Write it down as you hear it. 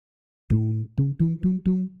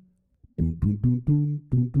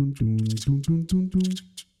Hey,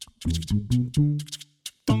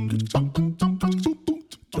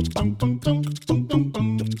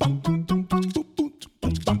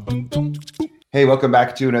 welcome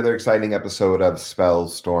back to another exciting episode of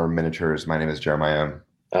Spellstorm Miniatures. My name is Jeremiah.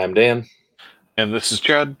 I'm Dan. And this is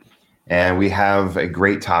Chad. And we have a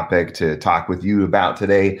great topic to talk with you about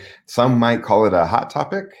today. Some might call it a hot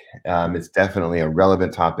topic. It's definitely a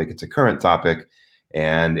relevant topic. It's a current topic,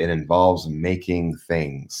 and it involves making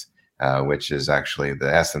things, which is actually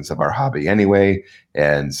the essence of our hobby anyway.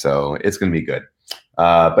 And so it's going to be good.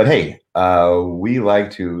 But hey, we like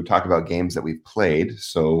to talk about games that we've played.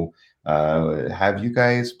 So have you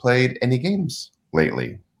guys played any games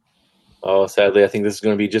lately? Oh, sadly, I think this is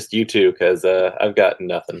going to be just you two because I've got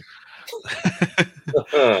nothing.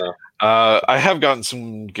 I have gotten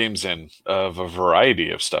some games in of a variety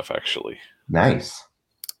of stuff, actually. Nice.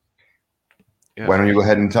 Yeah. Why don't you go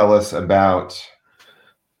ahead and tell us about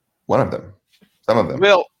one of them, some of them?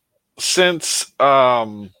 Well, since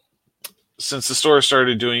the store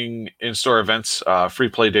started doing in-store events, free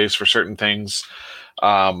play days for certain things,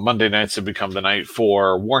 Monday nights have become the night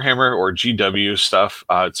for Warhammer or GW stuff.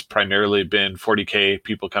 It's primarily been 40K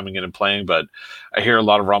people coming in and playing, but I hear a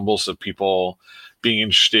lot of rumbles of people being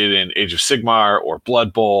interested in Age of Sigmar or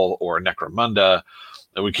Blood Bowl or Necromunda.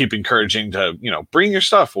 And we keep encouraging to, bring your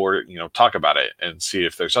stuff or, talk about it and see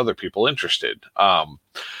if there's other people interested.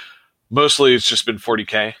 Mostly it's just been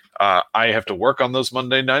 40K. I have to work on those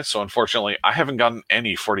Monday nights, so unfortunately I haven't gotten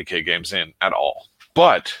any 40K games in at all.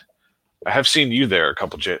 But I have seen you there a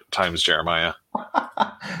couple times, Jeremiah.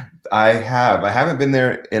 I have. I haven't been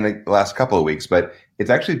there in the last couple of weeks, but it's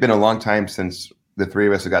actually been a long time since the three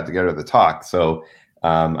of us have got together to talk. So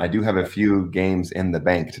I do have a few games in the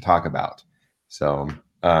bank to talk about. So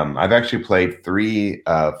I've actually played 3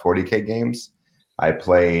 40K games. I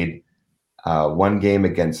played one game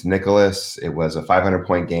against Nicholas. It was a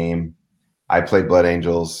 500-point game. I played Blood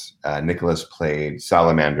Angels. Nicholas played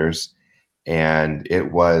Salamanders. And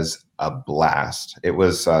it was a blast. It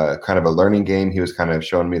was kind of a learning game. He was kind of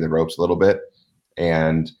showing me the ropes a little bit.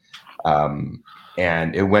 And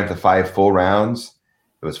it went to 5 full rounds.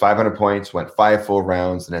 It was 500 points, went 5 full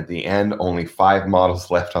rounds. And at the end, only 5 models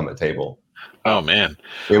left on the table. Oh, man.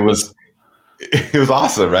 It was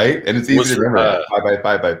awesome, right? And it's easy to remember. 5 by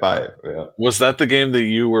 5 by 5. Yeah. Was that the game that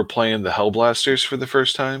you were playing the Hellblasters for the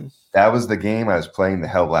first time? That was the game I was playing, the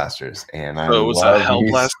Hellblasters. And so it was a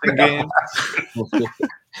Hellblasting game?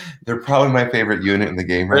 They're probably my favorite unit in the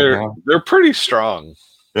game now. They're pretty strong.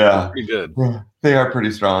 Yeah. They're pretty good. They are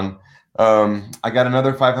pretty strong. I got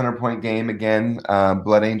another 500-point game again,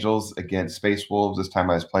 Blood Angels against Space Wolves. This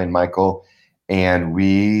time I was playing Michael. And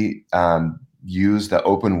we used the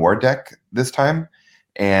open war deck this time.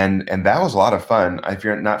 And that was a lot of fun. If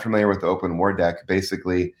you're not familiar with the open war deck,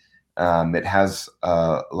 basically it has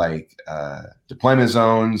deployment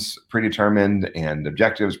zones predetermined and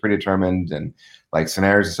objectives predetermined and like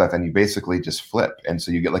scenarios and stuff, and you basically just flip, and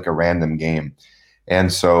so you get like a random game.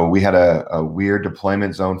 And so we had a weird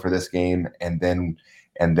deployment zone for this game, and then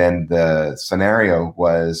the scenario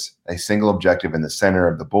was a single objective in the center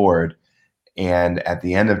of the board, and at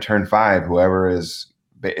the end of turn 5, whoever is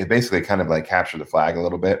basically kind of like capture the flag a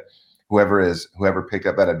little bit, whoever picked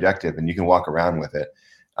up that objective, and you can walk around with it.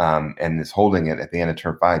 And is holding it at the end of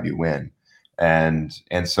turn 5, you win. And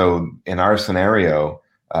so in our scenario,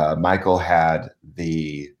 Michael had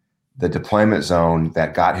the deployment zone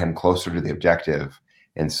that got him closer to the objective,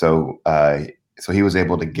 and so he was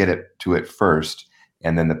able to get it to it first.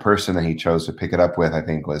 And then the person that he chose to pick it up with, I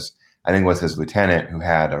think was his lieutenant, who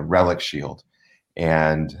had a relic shield.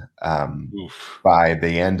 And by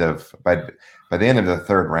the end of the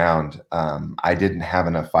third round, I didn't have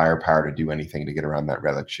enough firepower to do anything to get around that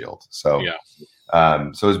relic shield. So,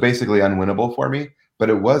 so it was basically unwinnable for me, but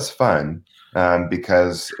it was fun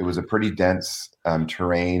because it was a pretty dense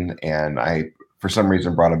terrain, and I, for some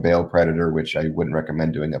reason, brought a Bale Predator, which I wouldn't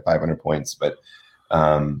recommend doing at 500 points, but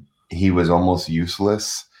he was almost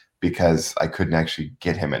useless because I couldn't actually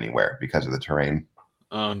get him anywhere because of the terrain.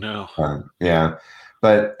 Oh no! Yeah,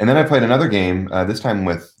 and then I played another game this time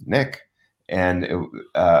with Nick. And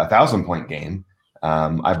a 1,000-point game.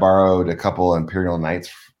 I borrowed a couple Imperial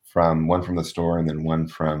Knights one from the store and then one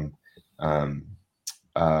from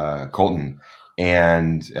Colton,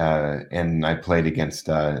 and I played against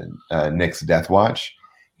Nick's Death Watch.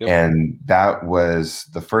 Yep. And that was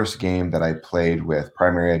the first game that I played with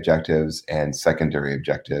primary objectives and secondary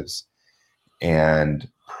objectives, and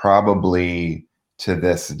probably to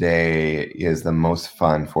this day is the most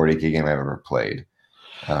fun 40K game I've ever played.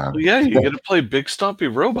 You get to play big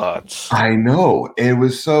stompy robots. I know. It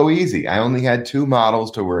was so easy. I only had 2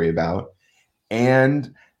 models to worry about,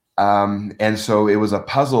 and and so it was a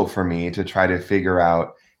puzzle for me to try to figure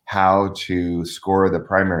out how to score the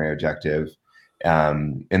primary objective.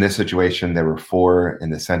 In this situation, there were 4 in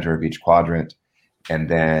the center of each quadrant, and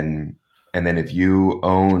then if you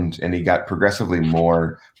owned, and you got progressively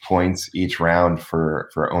more points each round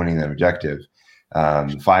for owning that objective.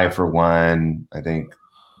 5 for 1, I think,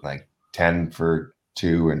 like 10 for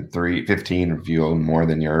 2, and 3, 15 if you own more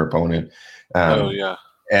than your opponent. Oh yeah.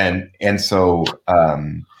 And so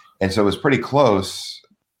it was pretty close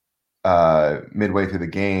midway through the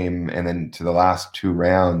game, and then to the last 2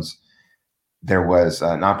 rounds, there was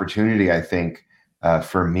an opportunity, I think,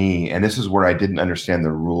 for me, and this is where I didn't understand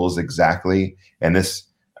the rules exactly. And this,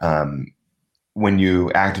 when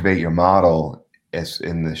you activate your model, is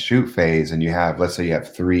in the shoot phase, and you have, let's say you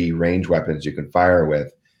have 3 range weapons you can fire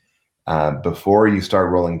with. Before you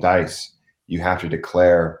start rolling dice, you have to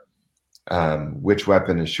declare which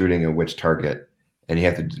weapon is shooting at which target, and you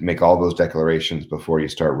have to make all those declarations before you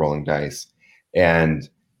start rolling dice. And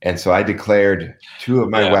so I declared 2 of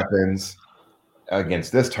my weapons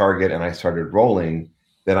against this target, and I started rolling.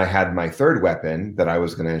 Then I had my 3rd weapon that I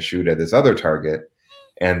was going to shoot at this other target,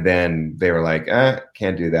 and then they were like,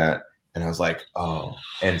 can't do that. And I was like, oh.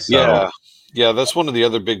 And so yeah, that's one of the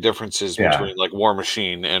other big differences between like War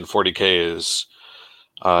Machine and 40K is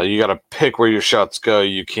you got to pick where your shots go.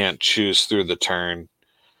 You can't choose through the turn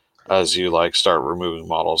as you like start removing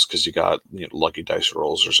models because you got lucky dice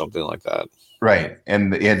rolls or something like that. Right,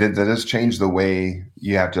 and that does change the way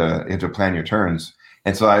you have to plan your turns.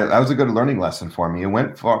 And so that was a good learning lesson for me. It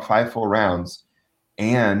went for 5 full rounds,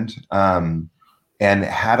 and I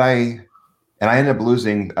ended up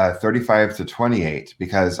losing 35-28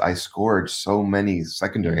 because I scored so many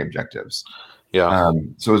secondary objectives. Yeah.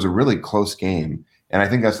 So it was a really close game, and I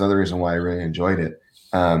think that's another reason why I really enjoyed it.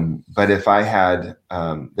 But if I had,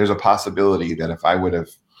 there's a possibility that if I would have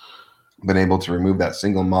been able to remove that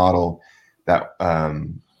single model, that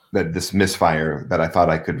this misfire that I thought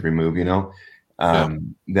I could remove,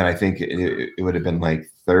 then I think it would have been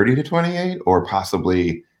like 30-28, or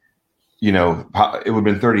possibly, it would have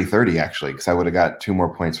been 30-30 actually, because I would have got 2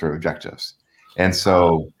 more points for objectives. And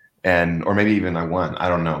so, or maybe even I won. I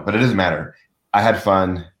don't know, but it doesn't matter. I had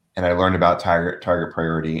fun, and I learned about target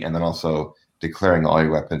priority, and then also declaring all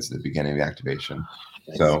your weapons at the beginning of the activation.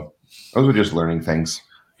 So those were just learning things.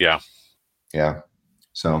 Yeah.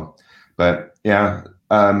 So, but yeah,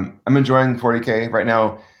 I'm enjoying 40K right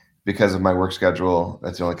now because of my work schedule.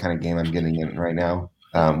 That's the only kind of game I'm getting in right now.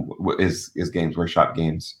 Is Games Workshop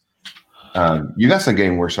games. You got some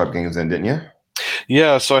Game Workshop games in, didn't you?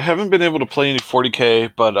 Yeah, so I haven't been able to play any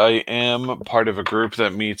 40K, but I am part of a group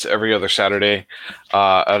that meets every other Saturday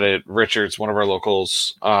at Richard's, one of our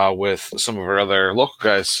locals, with some of our other local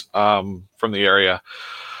guys from the area.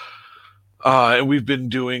 And we've been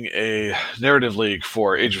doing a narrative league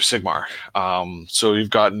for Age of Sigmar. So we've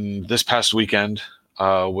gotten, this past weekend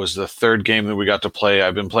was the 3rd game that we got to play.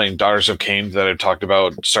 I've been playing Daughters of Cain that I talked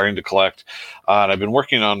about starting to collect. And I've been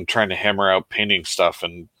working on trying to hammer out painting stuff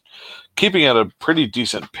and keeping at a pretty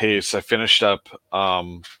decent pace. I finished up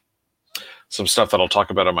some stuff that I'll talk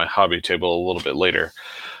about on my hobby table a little bit later.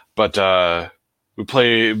 But I've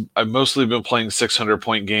mostly been playing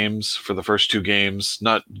 600-point games for the first 2 games,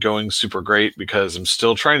 not going super great because I'm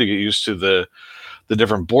still trying to get used to the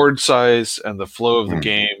different board size and the flow of the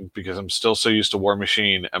game, because I'm still so used to War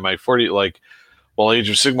Machine. And my 40, while Age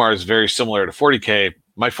of Sigmar is very similar to 40K,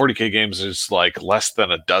 my 40K games is like less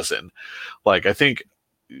than a dozen. Like, I think,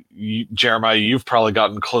 Jeremiah, you've probably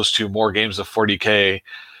gotten close to more games of 40K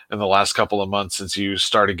in the last couple of months since you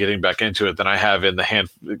started getting back into it than I have in the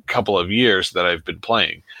couple of years that I've been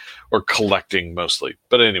playing or collecting mostly.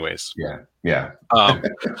 But anyways, yeah.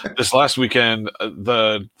 This last weekend,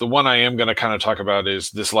 the one I am going to kind of talk about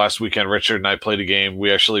is this last weekend. Richard and I played a game.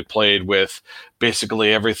 We actually played with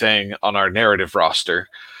basically everything on our narrative roster.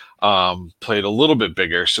 Played a little bit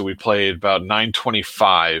bigger, so we played about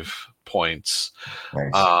 925 points.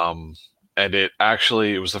 Nice. And it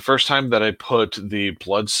was the first time that I put the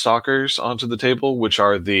Bloodstalkers onto the table, which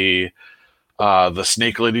are the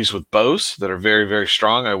snake ladies with bows that are very, very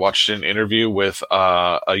strong. I watched an interview with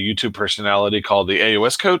a YouTube personality called the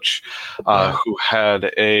AOS Coach, who had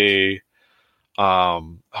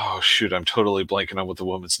I'm totally blanking on what the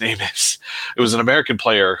woman's name is. It was an American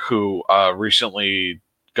player who recently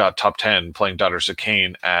got top 10 playing Daughters of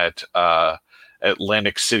Cain at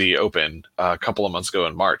Atlantic City Open a couple of months ago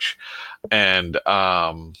in March. And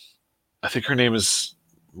I think her name is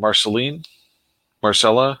Marcella.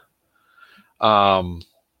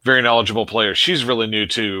 Very knowledgeable player. She's really new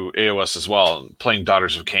to AOS as well, playing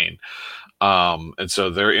Daughters of Cain. And so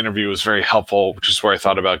their interview was very helpful, which is where I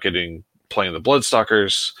thought about playing the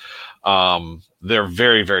Bloodstalkers. They're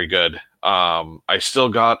very, very good. I still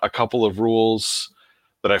got a couple of rules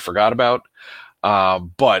that I forgot about.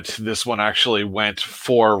 But this one actually went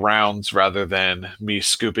 4 rounds rather than me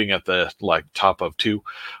scooping at the top of 2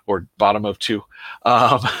 or bottom of 2.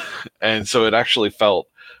 And so it actually felt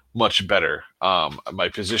much better. My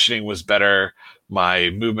positioning was better. My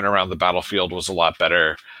movement around the battlefield was a lot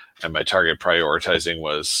better, and my target prioritizing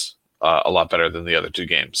was a lot better than the other 2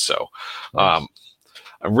 games. So I'm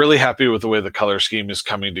really happy with the way the color scheme is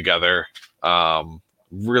coming together.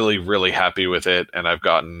 Really, really happy with it. And I've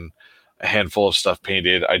gotten a handful of stuff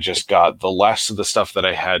painted. I just got the last of the stuff that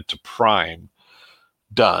I had to prime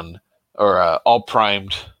done, or all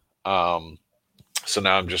primed. So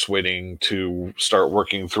now I'm just waiting to start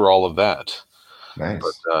working through all of that. Nice.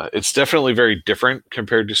 But it's definitely very different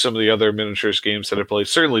compared to some of the other miniatures games that I played.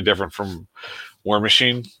 Certainly different from War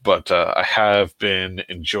Machine, but I have been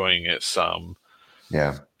enjoying it some.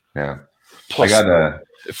 Yeah. Plus,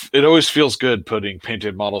 it always feels good putting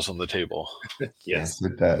painted models on the table. Yes,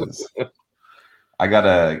 it does. I got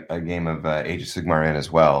a game of Age of Sigmar in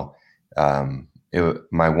as well.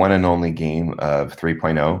 My one and only game of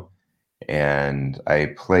 3.0, and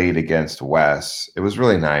I played against Wes. It was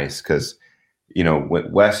really nice because,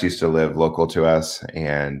 Wes used to live local to us,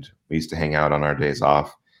 and we used to hang out on our days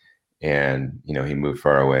off. And he moved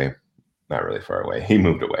far away, not really far away. He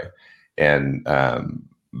moved away, and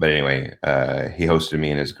but anyway, he hosted me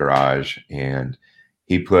in his garage, and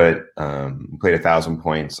he played 1,000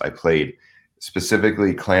 points. I played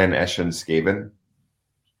specifically Clan Eshin Skaven.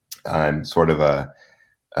 I'm sort of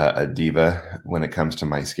a diva when it comes to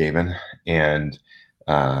my Skaven, and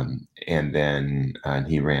then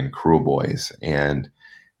he ran Cruel Boys, and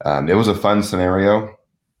it was a fun scenario.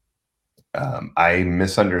 I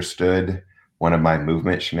misunderstood one of my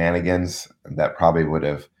movement shenanigans that probably would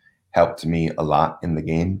have helped me a lot in the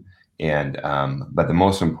game. And but the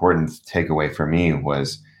most important takeaway for me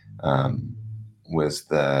was all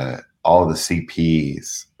the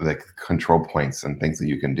CPs, the control points and things that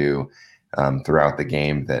you can do throughout the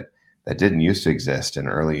game that didn't used to exist in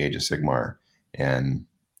early Age of Sigmar. And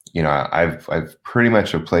I've pretty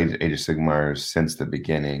much have played Age of Sigmar since the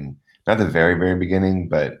beginning, not the very, very beginning,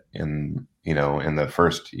 but in the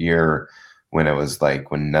first year when it was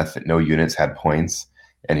when no units had points,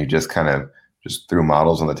 and you just kind of just threw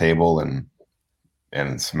models on the table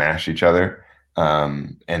and smash each other.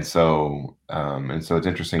 And so it's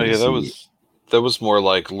interesting to see. That was more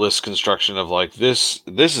like list construction of this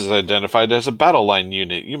is identified as a battle line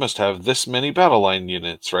unit. You must have this many battle line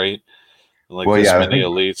units, right? This many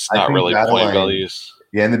elites, not really point values.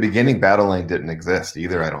 Yeah, in the beginning, battle line didn't exist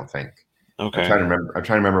either, I don't think. Okay. I'm trying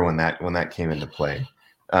to remember when that came into play.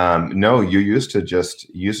 No, you used to just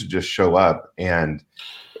show up and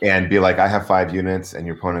be like, I have 5 units, and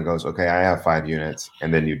your opponent goes, okay, I have 5 units,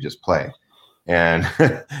 and then you just play, and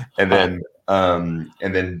then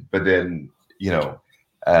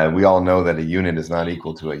we all know that a unit is not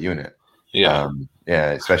equal to a unit. Yeah,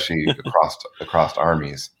 especially across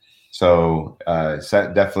armies. So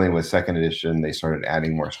definitely with 2nd edition, they started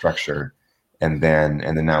adding more structure. And then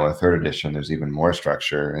now with 3rd edition, there's even more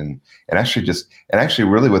structure, and actually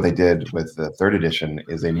really what they did with the 3rd edition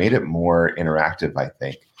is they made it more interactive, I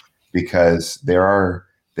think, because there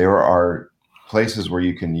are places where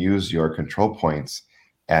you can use your control points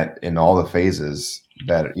in all the phases,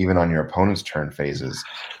 that even on your opponent's turn phases,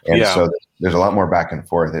 and so there's a lot more back and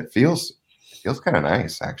forth. It feels kind of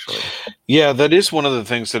nice, actually. Yeah, that is one of the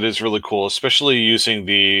things that is really cool, especially using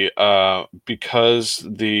the because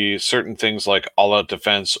the certain things like all-out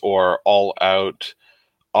defense or all-out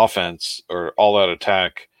offense or all-out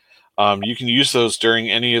attack, you can use those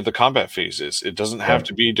during any of the combat phases. It doesn't have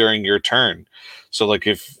to be during your turn. So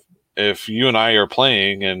if you and I are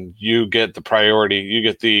playing and you get the priority, you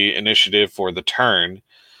get the initiative for the turn,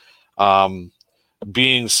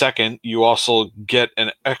 being second, you also get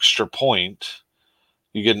an extra point.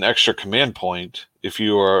 You get an extra command point if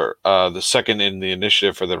you are the second in the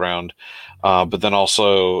initiative for the round. But then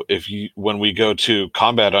also, when we go to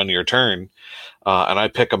combat on your turn, and I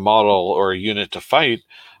pick a model or a unit to fight,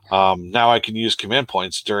 now I can use command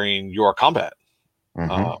points during your combat.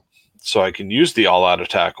 Mm-hmm. So I can use the all-out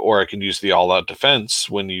attack, or I can use the all-out defense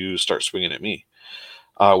when you start swinging at me,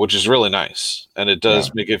 which is really nice. And it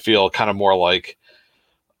does make it feel kind of more like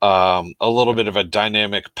a little bit of a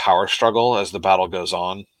dynamic power struggle as the battle goes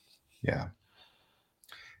on. Yeah.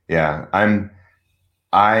 I'm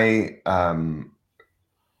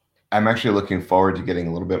actually looking forward to getting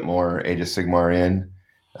a little bit more Age of Sigmar in,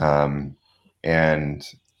 and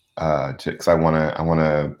because I want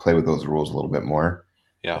to play with those rules a little bit more.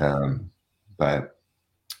 Yeah. But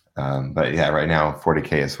yeah, right now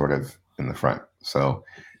 40K is sort of in the front. So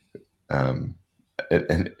and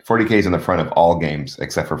 40K is in the front of all games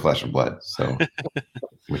except for Flesh and Blood. So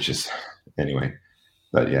which is anyway.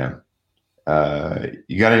 But yeah,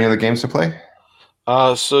 you got any other games to play?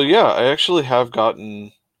 So yeah, I actually have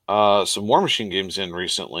gotten some War Machine games in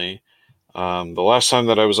recently. The last time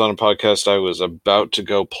that I was on a podcast, I was about to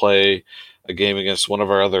go play a game against one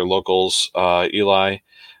of our other locals, Eli,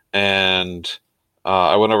 and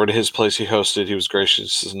I went over to his place. He hosted. He was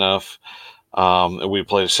gracious enough. And we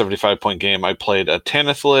played a 75-point game. I played a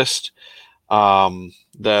Tanith list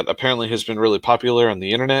that apparently has been really popular on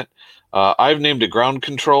the internet. I've named it Ground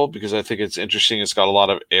Control because I think it's interesting. It's got a lot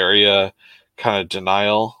of area kind of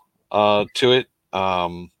denial to it.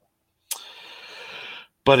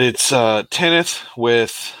 But it's Tanith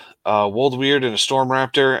with Wold Weird and a Storm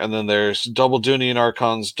Raptor, and then there's double Dunian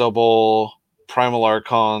Archons, double Primal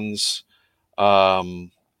Archons,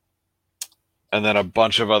 and then a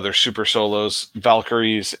bunch of other super solos,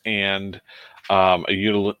 Valkyries, and a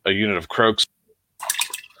unit of Croaks,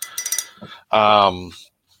 and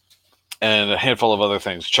a handful of other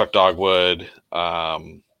things, Chuck Dogwood,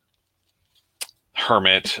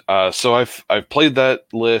 Hermit. So I've played that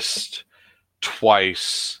list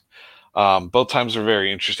twice. Both times are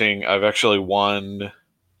very interesting. I've actually won.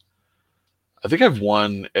 I think I've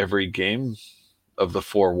won every game of the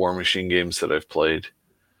 4 War Machine games that I've played.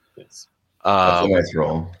 Yes. That's a nice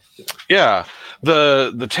roll. Yeah,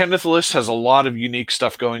 the Tanith list has a lot of unique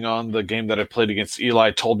stuff going on. The game that I played against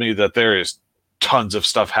Eli told me that there is tons of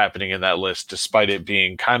stuff happening in that list, despite it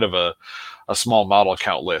being kind of a small model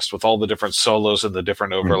count list with all the different solos and the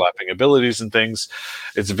different overlapping abilities and things.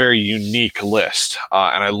 It's a very unique list,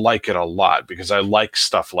 and I like it a lot because I like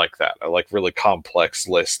stuff like that. I like really complex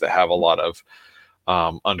lists that have a lot of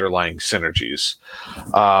underlying synergies.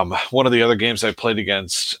 One of the other games I played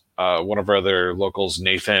against one of our other locals,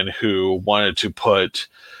 Nathan, who wanted to put,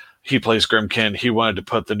 he plays Grimkin, he wanted to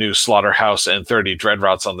put the new Slaughterhouse and 30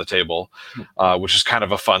 Dreadrots on the table, which is kind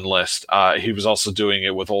of a fun list. He was also doing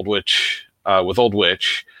it with Old Witch.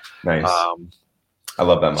 Nice. I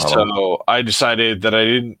love that model. So I decided that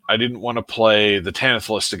I didn't want to play the Tanith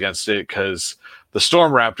list against it because the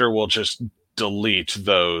Storm Raptor will just delete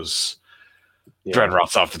those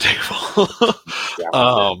Dreadrots off the table.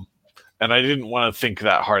 And I didn't want to think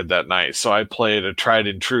that hard that night. So I played a tried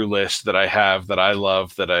and true list that I have, that I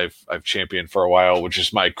love, that I've championed for a while, which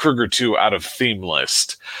is my Kruger 2 out of theme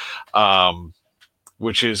list.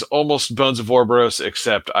 Which is almost Bones of Orboros,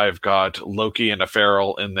 except I've got Loki and a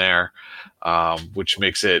Feral in there, which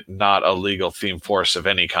makes it not a legal theme force of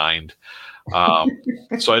any kind.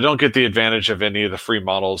 So I don't get the advantage of any of the free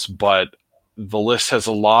models, but the list has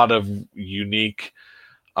a lot of unique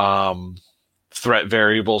threat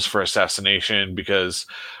variables for assassination, because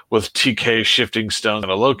with TK, Shifting Stone,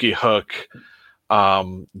 and a Loki hook,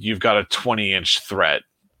 you've got a 20-inch threat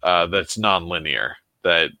that's non-linear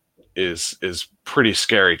that is pretty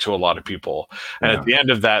scary to a lot of people. And at the end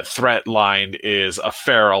of that threat line is a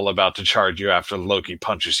Feral about to charge you after Loki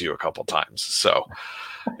punches you a couple times. So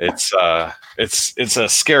it's a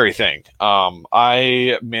scary thing.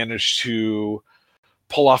 I managed to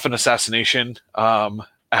pull off an assassination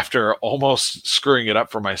after almost screwing it up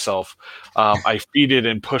for myself. I feeded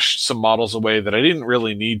and pushed some models away that I didn't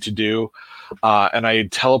really need to do. And I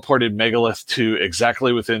teleported Megalith to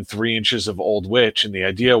exactly within 3 inches of Old Witch. And the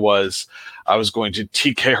idea was I was going to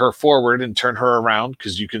TK her forward and turn her around,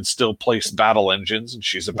 because you can still place battle engines, and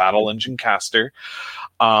she's a battle engine caster.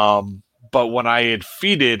 But when I had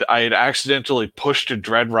feeded, I had accidentally pushed a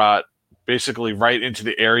Dreadrot basically right into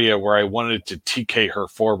the area where I wanted to TK her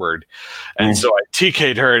forward. And so I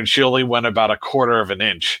TK'd her, and she only went about 1/4 of an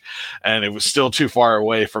inch. And it was still too far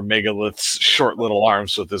away from Megalith's short little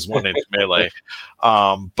arms with his 1-inch melee.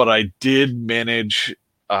 But I did manage,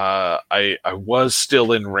 I was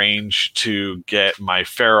still in range to get my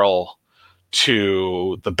Feral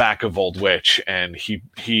to the back of Old Witch, and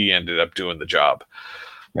he ended up doing the job.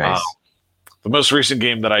 Nice. The most recent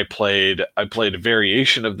game that I played a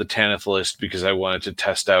variation of the Tanith list because I wanted to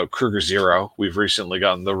test out Kruger 0. We've recently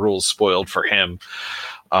gotten the rules spoiled for him.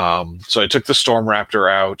 So I took the Storm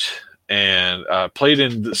Raptor out and played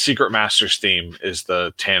in the Secret Masters theme is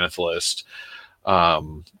the Tanith list,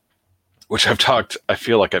 which I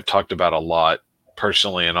feel like I've talked about a lot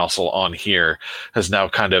personally, and also on here, has now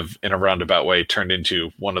kind of in a roundabout way turned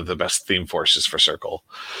into one of the best theme forces for Circle.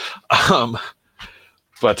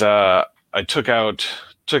 But I took out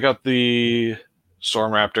the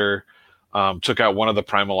Storm Raptor, Took out one of the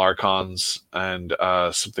Primal Archons and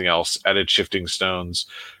something else. Added Shifting Stones,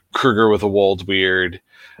 Kruger with a Wold Weird,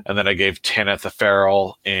 and then I gave Tanith a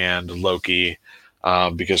Feral and Loki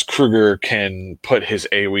because Kruger can put his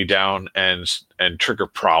AoE down and trigger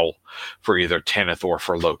Prowl for either Tanith or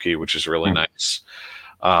for Loki, which is really nice.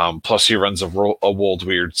 Plus, he runs a Wold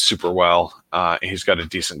Weird super well. He's got a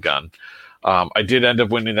decent gun. I did end up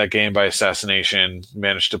winning that game by assassination,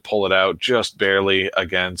 managed to pull it out just barely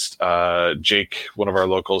against Jake, one of our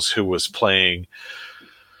locals, who was playing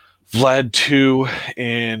Vlad 2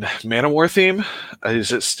 in Man of War theme.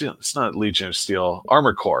 Is it Steel? It's not Legion of Steel,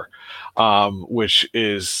 Armored Core, which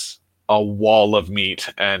is a wall of meat.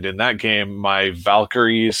 And in that game, my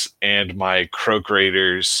Valkyries and my Croak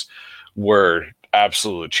Raiders were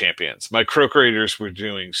absolute champions. My Croak Raiders were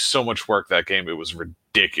doing so much work that game, it was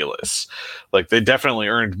ridiculous. Like, they definitely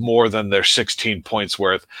earned more than their 16 points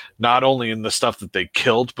worth, not only in the stuff that they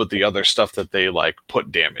killed, but the other stuff that they like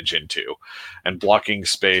put damage into, and blocking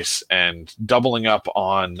space and doubling up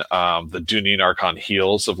on the Dunian Archon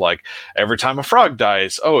heals of like every time a frog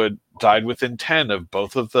dies, oh, it died within 10 of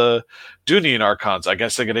both of the Dunian Archons. I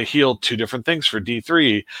guess I got to heal 2 different things for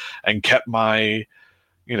D3 and kept my,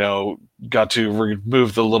 got to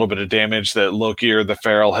remove the little bit of damage that Loki or the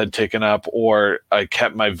Feral had taken up, or I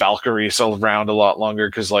kept my Valkyries around a lot longer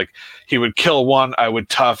because, like, he would kill one, I would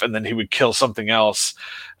tough, and then he would kill something else,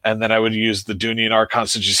 and then I would use the Dunian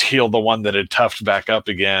Archons to just heal the one that had toughed back up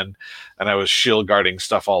again, and I was shield guarding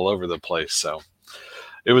stuff all over the place. So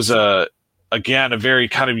it was again, a very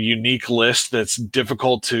kind of unique list that's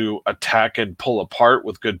difficult to attack and pull apart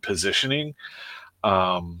with good positioning.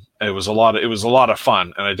 It was a lot of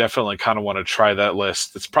fun, and I definitely kind of want to try that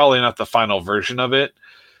list. It's probably not the final version of it,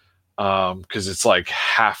 because it's like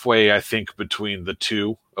halfway, I think, between the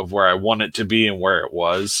two of where I want it to be and where it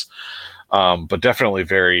was. But definitely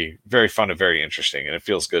very, very fun and very interesting, and it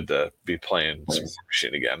feels good to be playing some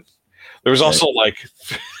Machine again. There was also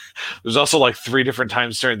like 3 different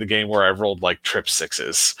times during the game where I rolled like trip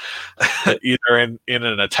 6s, either in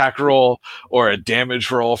an attack roll or a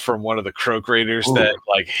damage roll from one of the Croak Raiders that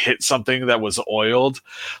like hit something that was oiled.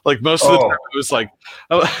 Like most of the time it was like,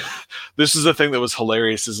 this is the thing that was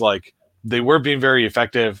hilarious, is like they were being very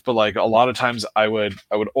effective, but like a lot of times I would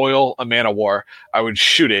oil a Man of War, I would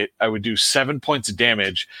shoot it, I would do 7 points of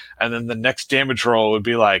damage, and then the next damage roll would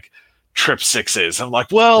be like trip 6s. I'm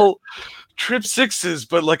like, well, trip 6s,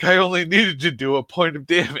 but like I only needed to do a point of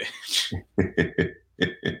damage.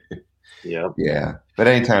 Yeah. But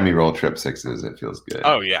anytime you roll trip 6s, it feels good.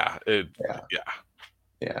 Oh yeah.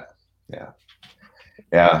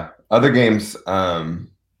 Yeah. Other games that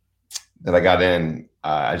I got in,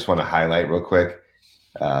 I just want to highlight real quick,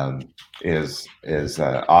 is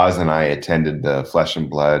Oz and I attended the Flesh and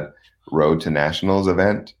Blood Road to Nationals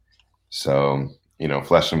event. So,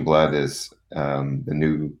 Flesh and Blood is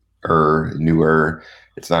the newer,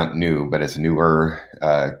 it's not new, but it's a newer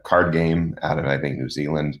card game out of, I think, New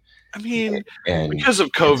Zealand. I mean, and because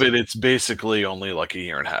of COVID, it's basically only like a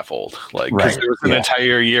year and a half old. Like, because there was an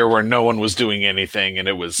entire year where no one was doing anything, and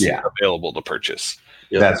it was available to purchase.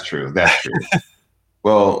 Yep. That's true.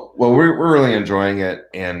 Well, we're really enjoying it,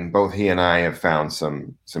 and both he and I have found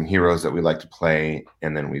some heroes that we like to play,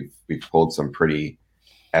 and then we've pulled some pretty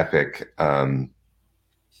epic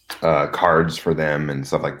cards for them and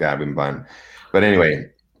stuff like that. Been fun. But anyway,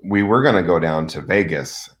 we were going to go down to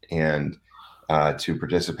Vegas and to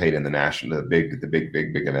participate in the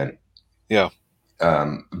big event. Yeah.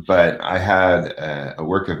 But I had a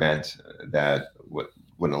work event that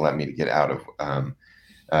wouldn't let me get out of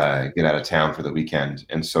town for the weekend,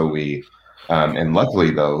 and so we and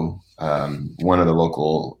luckily though, one of the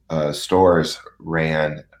local stores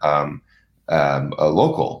ran a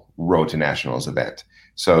local Road to Nationals event.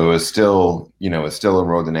 So it was still, a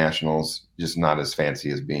Road to Nationals, just not as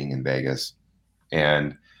fancy as being in Vegas.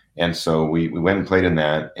 And so we went and played in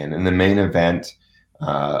that. And in the main event,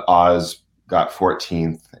 Oz got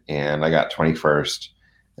 14th and I got 21st.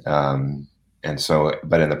 And so,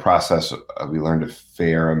 but in the process, we learned a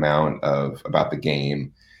fair amount about the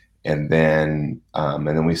game. And then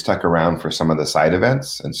we stuck around for some of the side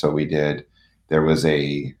events. And so there was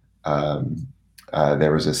a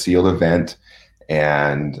sealed event,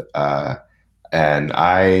 and I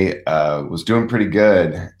was doing pretty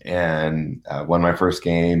good and won my first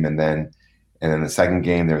game, and then the second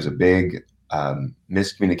game there was a big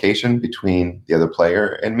miscommunication between the other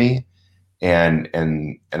player and me, and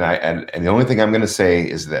the only thing I'm going to say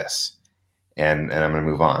is this, and I'm going to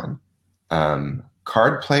move on.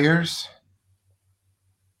 Card players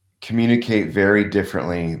communicate very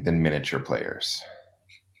differently than miniature players.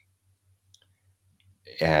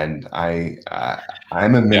 and I'm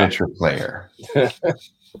a miniature player.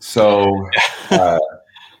 So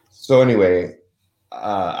anyway,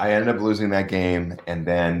 I ended up losing that game, and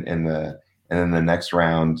then in the next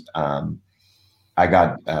round, I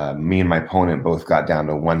got me and my opponent both got down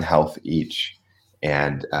to 1 health each,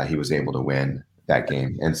 and he was able to win that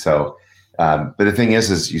game. And so, but the thing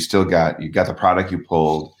is you got the product you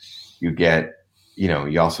pulled, you get,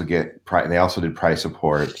 you also get they also did price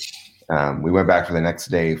support. We went back for the next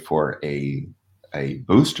day for a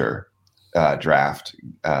booster draft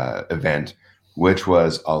event, which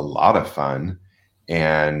was a lot of fun,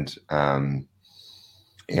 and I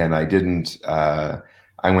didn't.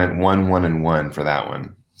 I went 1-1-1 for that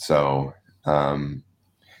one. So,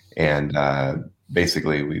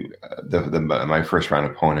 basically, my first round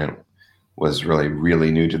opponent was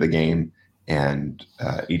really new to the game, and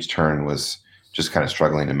each turn was just kind of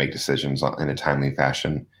struggling to make decisions in a timely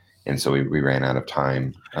fashion, and so we ran out of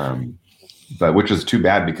time. But which was too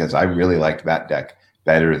bad, because I really liked that deck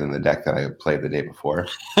better than the deck that I played the day before,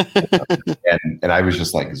 and I was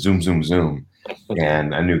just like zoom, zoom, zoom.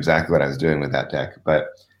 And I knew exactly what I was doing with that deck. But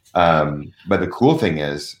the cool thing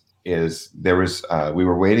is there was we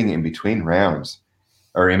were waiting in between rounds,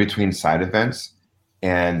 or in between side events,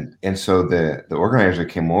 and so the organizer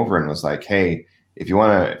came over and was like, "Hey, if you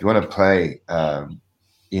want to play, if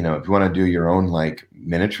you want to do your own like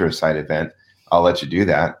miniature side event, I'll let you do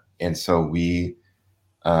that." And so we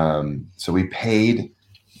paid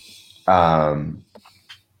an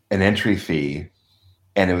entry fee.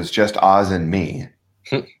 And it was just Oz and me,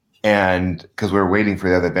 and because we were waiting for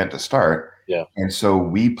the other event to start, and so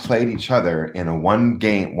we played each other in a 1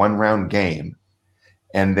 round game,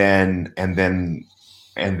 and then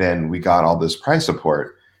we got all this prize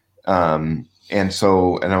support, and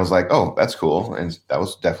I was like, oh, that's cool, and that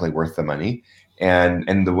was definitely worth the money,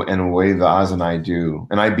 and the way the Oz and I do,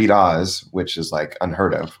 and I beat Oz, which is like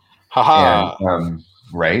unheard of,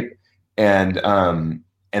 right, and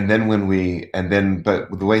then but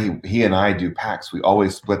the way he and I do packs, we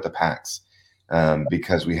always split the packs,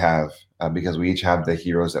 because we each have the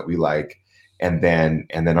heroes that we like, and then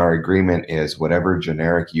our agreement is whatever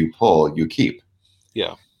generic you pull, you keep.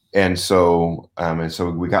 Yeah. And so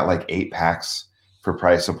we got like 8 packs for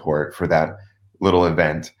prize support for that little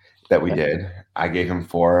event that we did. I gave him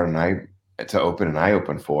 4 to open, and I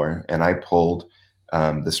opened 4, and I pulled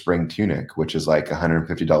the Spring Tunic, which is like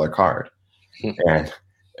 $150 card.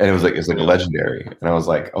 And it was like a legendary, and I was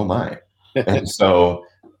like, oh my. And so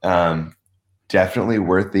definitely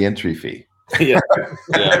worth the entry fee. Yeah.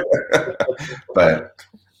 But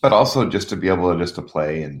also just to be able to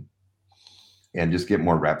play and just get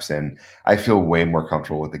more reps in. I feel way more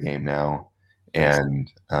comfortable with the game now, and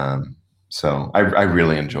so I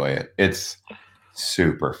really enjoy it. It's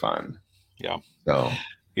super fun. Yeah. So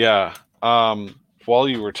yeah. While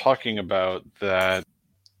you were talking about that,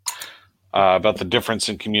 about the difference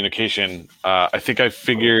in communication, I think I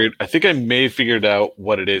may have figured out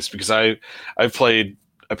what it is, because I played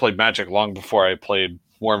Magic long before I played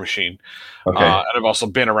War Machine, okay. And I've also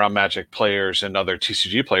been around Magic players and other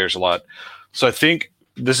TCG players a lot. So I think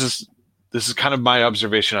this is kind of my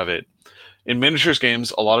observation of it. In miniatures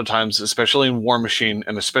games, a lot of times, especially in War Machine,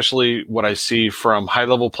 and especially what I see from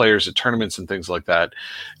high-level players at tournaments and things like that,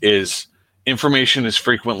 is information is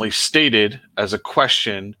frequently stated as a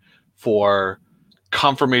question for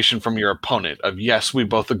confirmation from your opponent of, yes, we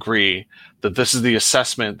both agree that this is the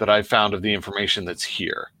assessment that I found of the information that's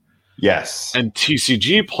here. Yes. And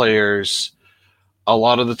TCG players, a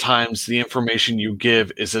lot of the times the information you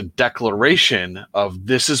give is a declaration of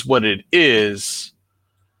this is what it is,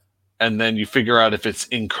 and then you figure out if it's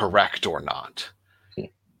incorrect or not.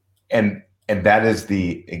 And that is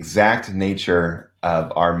the exact nature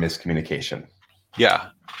of our miscommunication. Yeah.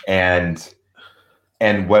 And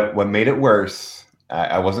what made it worse,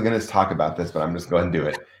 I wasn't going to talk about this, but I'm just going to do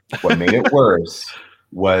it. What made it worse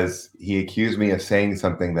was he accused me of saying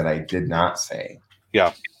something that I did not say.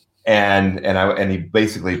 Yeah. And he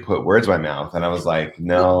basically put words in my mouth, and I was like,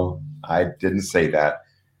 no, I didn't say that.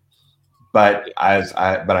 But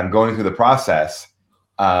I'm going through the process.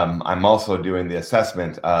 I'm also doing the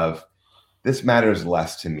assessment of, this matters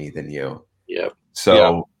less to me than you. Yep.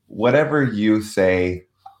 So whatever you say,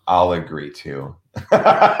 I'll agree to.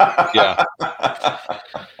 Yeah.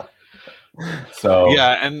 So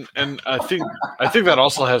yeah, and I think that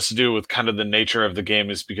also has to do with kind of the nature of the game,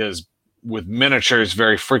 is because with miniatures,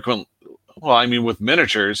 with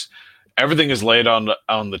miniatures, everything is laid on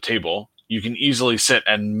the table. You can easily sit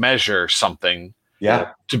and measure something,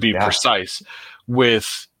 to be precise.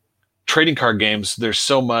 With trading card games, there's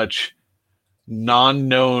so much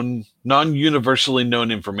non-universally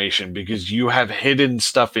known information because you have hidden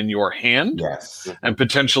stuff in your hand Yes. and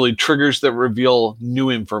potentially triggers that reveal new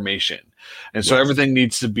information. And so Yes. everything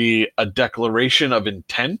needs to be a declaration of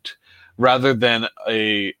intent rather than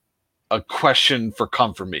a question for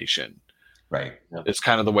confirmation. Right. It's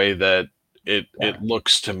kind of the way that it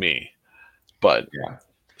looks to me. But Yeah.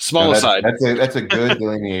 small aside. That's a good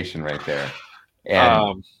delineation right there.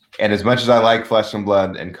 And as much as I like Flesh and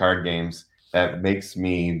Blood and card games, that makes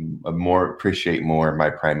me appreciate more my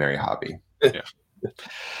primary hobby. Yeah.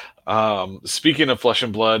 Speaking of Flesh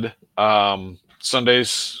and Blood,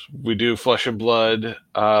 Sundays we do Flesh and Blood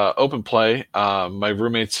open play. My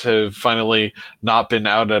roommates have finally not been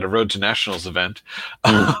out at a Road to Nationals event.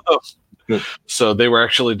 So they were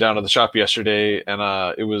actually down at the shop yesterday, and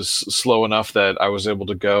it was slow enough that I was able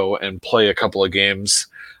to go and play a couple of games.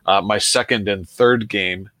 My second and third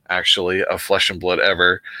game, actually, of Flesh and Blood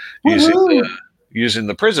ever, using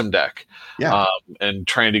the Prism deck, and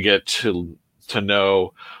trying to get to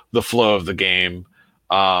know the flow of the game.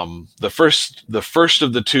 The first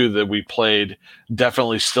of the two that we played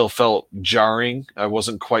definitely still felt jarring. I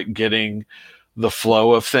wasn't quite getting the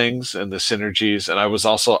flow of things and the synergies, and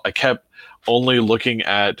I kept only looking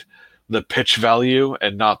at the pitch value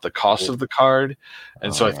and not the cost of the card.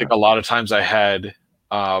 And so I think a lot of times I had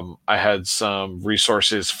some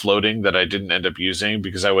resources floating that I didn't end up using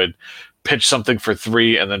because I would pitch something for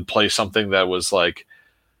 3 and then play something that was like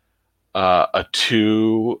a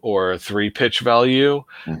 2 or a 3 pitch value.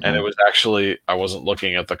 And it was actually, I wasn't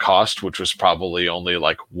looking at the cost, which was probably only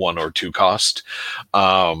like 1 or 2 cost.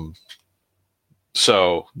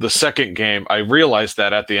 So the second game, I realized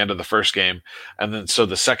that at the end of the first game, and then so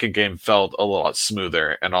the second game felt a lot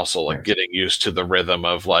smoother, and also like getting used to the rhythm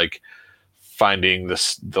of like finding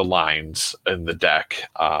the lines in the deck.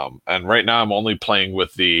 And right now I'm only playing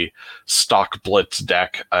with the stock Blitz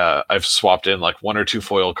deck. I've swapped in like 1 or 2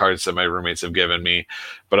 foil cards that my roommates have given me,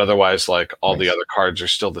 but otherwise like all the other cards are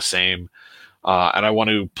still the same. And I want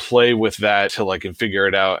to play with that till I can figure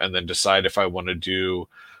it out and then decide if I want to do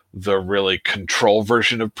the really control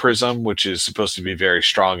version of Prism, which is supposed to be very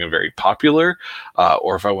strong and very popular,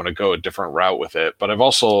 or if I want to go a different route with it. But I've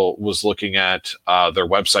also was looking at their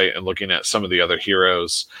website and looking at some of the other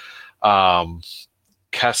heroes.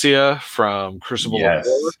 Cassia from Crucible of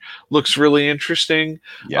War looks really interesting.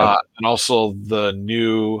 And also the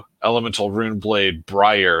new Elemental Runeblade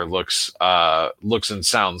Briar looks and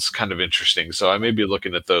sounds kind of interesting. So I may be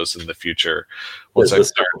looking at those in the future once I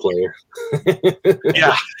start player.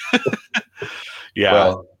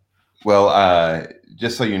 Well,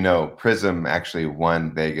 just so you know, Prism actually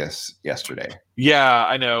won Vegas yesterday. Yeah,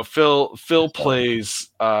 I know. Phil plays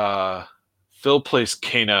Kano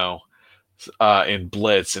in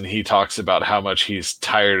Blitz, and he talks about how much he's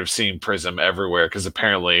tired of seeing Prism everywhere because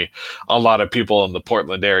apparently a lot of people in the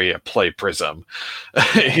Portland area play Prism.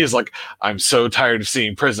 He's like, I'm so tired of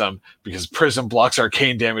seeing Prism because Prism blocks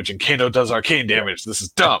arcane damage and Kano does arcane damage. This is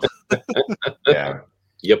dumb.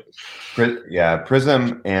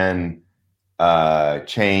 Prism and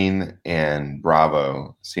Chain and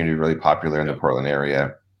Bravo seem to be really popular in the Portland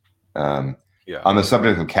area. On the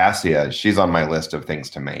subject of Cassia, she's on my list of things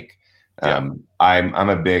to make. I'm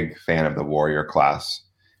a big fan of the warrior class.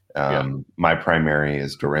 My primary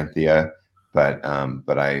is Dorinthia, but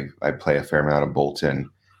I play a fair amount of Bolton,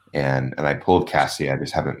 and I pulled Cassia. I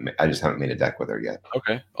just haven't made a deck with her yet.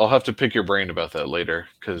 Okay, I'll have to pick your brain about that later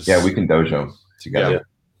because we can dojo together.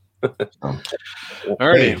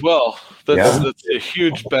 Alrighty, well, that's a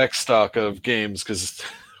huge backstock of games because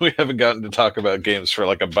we haven't gotten to talk about games for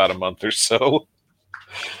like about a month or so.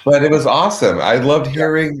 But it was awesome. I loved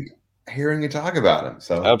hearing you talk about them.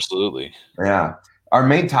 So absolutely, Our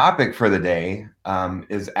main topic for the day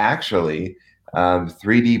is actually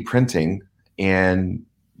 3D printing and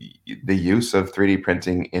the use of 3D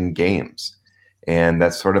printing in games, and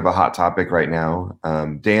that's sort of a hot topic right now.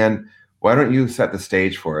 Dan, why don't you set the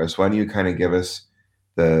stage for us? Why don't you kind of give us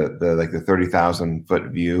the 30,000 foot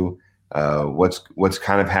view? What's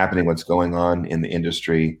kind of happening? What's going on in the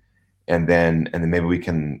industry? And then maybe we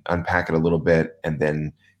can unpack it a little bit,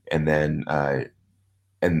 and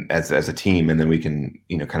as a team, and then we can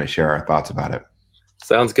kind of share our thoughts about it.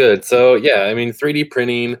 Sounds good. So yeah, I mean, 3D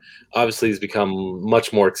printing obviously has become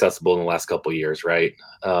much more accessible in the last couple of years, right?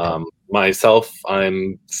 Myself,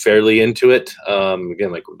 I'm fairly into it.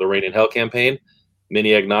 Again, like the Rain in Hell campaign,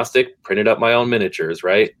 mini agnostic, printed up my own miniatures,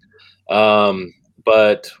 right?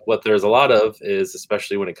 But what there's a lot of is,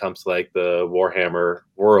 especially when it comes to like the Warhammer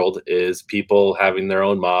world, is people having their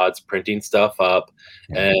own mods, printing stuff up,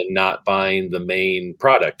 and not buying the main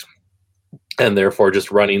product. and therefore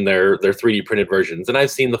just running their 3D printed versions. And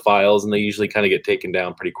I've seen the files, and they usually kind of get taken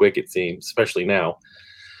down pretty quick, it seems, especially now.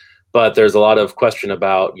 But there's a lot of question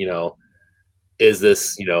about, is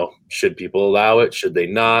this, should people allow it? Should they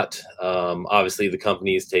not? Obviously, the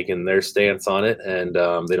company's taken their stance on it, and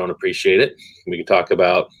they don't appreciate it. We can talk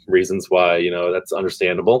about reasons why, that's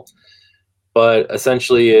understandable. But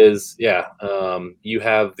essentially you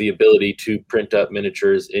have the ability to print up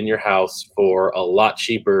miniatures in your house for a lot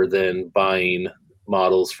cheaper than buying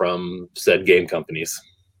models from said game companies,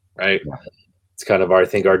 right? Yeah. It's kind of I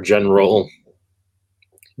think our general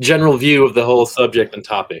view of the whole subject and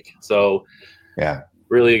topic. So yeah,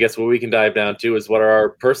 really, I guess what we can dive down to is what are our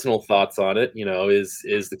personal thoughts on it.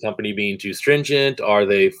 Is the company being too stringent? Are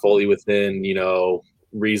they fully within,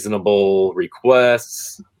 reasonable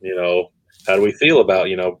requests? How do we feel about,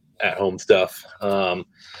 at-home stuff? Obviously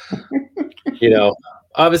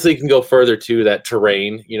you can go further to that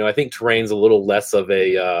terrain. I think terrain's a little less of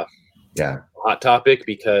a hot topic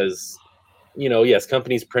because, yes,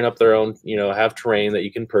 companies print up their own, have terrain that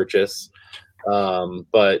you can purchase.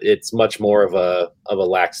 But it's much more of a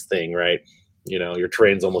lax thing, right? Your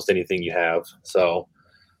terrain's almost anything you have. So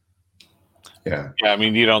yeah, I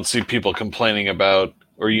mean, you don't see people complaining about,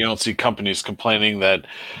 or you don't see companies complaining that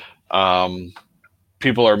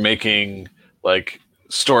people are making like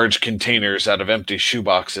storage containers out of empty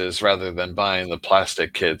shoeboxes rather than buying the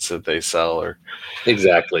plastic kits that they sell, or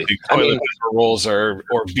exactly toilet paper rolls or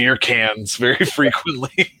beer cans very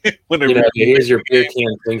frequently. Here's your beer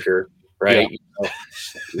can thinker, right?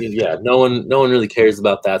 Yeah. No one really cares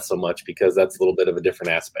about that so much because that's a little bit of a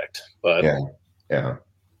different aspect. But yeah.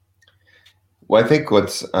 Well, I think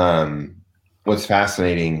what's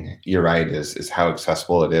fascinating, you're right, is how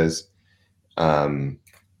accessible it is. And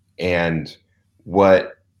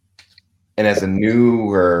as a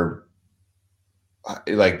newer,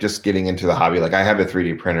 like just getting into the hobby, like I have a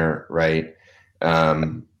 3D printer, right?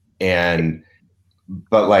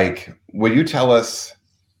 But like, will you tell us,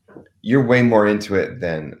 you're way more into it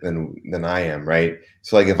than I am, right?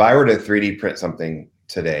 So like if I were to 3D print something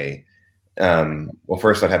today, well,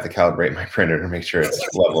 first I'd have to calibrate my printer to make sure it's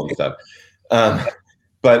level and stuff.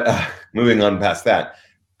 But moving on past that,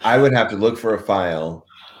 I would have to look for a file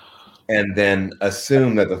and then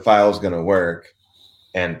assume that the file is going to work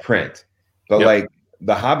and print. But like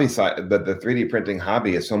the hobby side, the 3D printing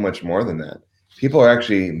hobby is so much more than that. People are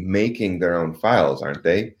actually making their own files, aren't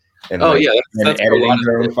they? And that's editing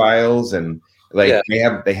their own files, and they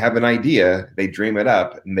have an idea, they dream it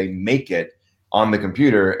up, and they make it on the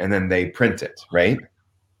computer, and then they print it, right?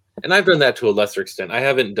 And I've done that to a lesser extent. I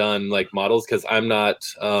haven't done like models because I'm not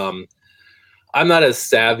as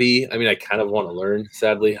savvy. I mean, I kind of want to learn,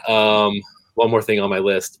 sadly. One more thing on my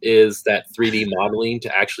list is that 3D modeling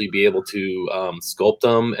to actually be able to sculpt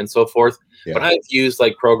them and so forth. Yeah. But I've used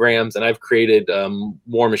like programs, and I've created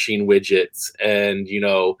War Machine widgets and,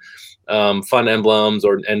 fun emblems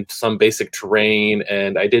and some basic terrain.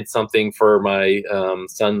 And I did something for my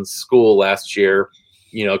son's school last year,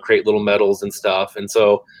 create little medals and stuff. And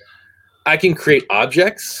so I can create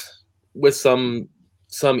objects with some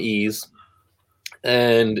ease.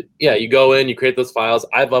 And yeah, you go in, you create those files.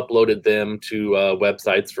 I've uploaded them to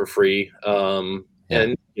websites for free. And,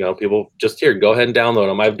 people just go ahead and download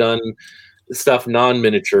them. I've done stuff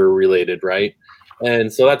non-miniature related, right?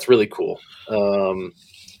 And so that's really cool.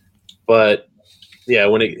 But yeah,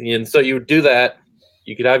 so you do that,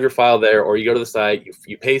 you could have your file there, or you go to the site,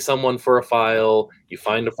 you pay someone for a file, you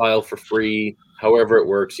find a file for free, however it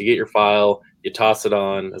works, you get your file, you toss it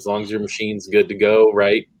on, as long as your machine's good to go,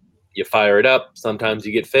 right? You fire it up. Sometimes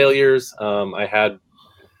you get failures. I had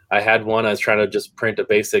one, I was trying to just print a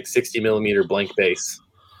basic 60 millimeter blank base.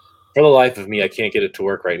 For the life of me, I can't get it to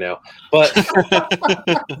work right now. But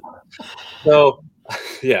so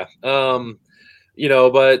yeah.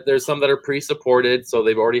 But there's some that are pre-supported, so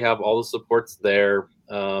they've already have all the supports there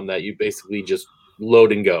that you basically just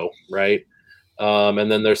load and go, right? And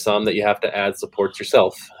then there's some that you have to add supports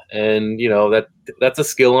yourself, and that's a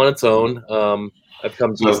skill on its own. I've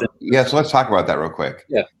come to so let's talk about that real quick.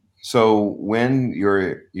 Yeah. So when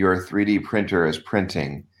your 3D printer is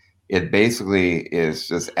printing, it basically is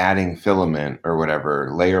just adding filament or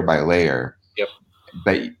whatever, layer by layer. Yep.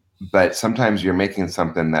 But sometimes you're making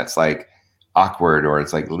something that's like awkward, or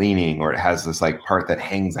it's like leaning, or it has this like part that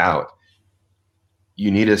hangs out.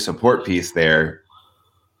 You need a support piece there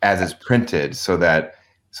as it's printed so that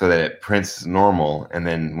it prints normal, and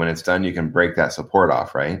then when it's done, you can break that support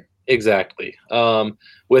off, right? Exactly.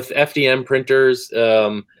 With FDM printers,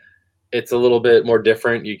 it's a little bit more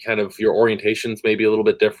different. Your orientations may be a little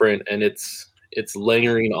bit different, and it's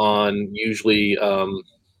layering on usually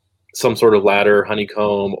some sort of ladder,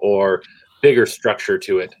 honeycomb, or bigger structure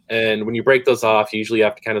to it. And when you break those off, you usually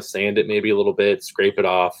have to kind of sand it maybe a little bit, scrape it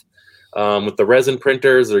off. With the resin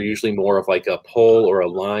printers, they're usually more of like a pole or a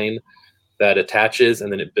line that attaches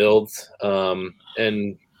and then it builds.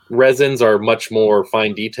 And resins are much more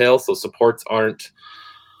fine detail, so supports aren't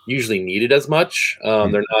usually needed as much.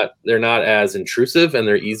 They're not as intrusive, and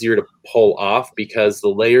they're easier to pull off because the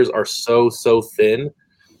layers are so thin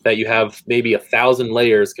that you have maybe 1,000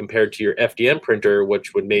 layers compared to your FDM printer,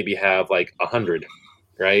 which would maybe have like 100,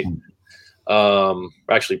 right?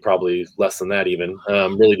 Actually, probably less than that even.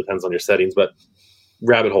 Really depends on your settings, but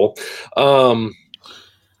rabbit hole.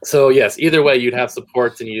 So yes, either way, you'd have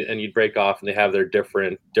supports and you'd break off, and they have their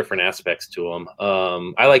different aspects to them.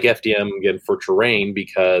 I like FDM again for terrain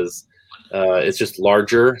because it's just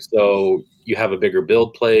larger, so you have a bigger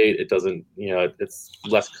build plate. It doesn't, it's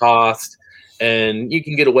less cost, and you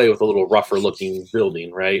can get away with a little rougher looking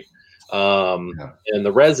building, right? And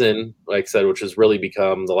the resin, like I said, which has really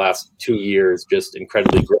become the last 2 years just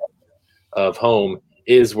incredibly great of home,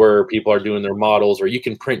 is where people are doing their models, or you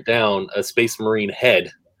can print down a Space Marine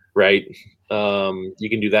head, right? You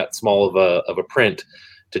can do that small of a print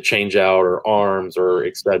to change out, or arms, or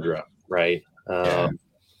etc., right?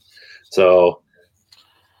 So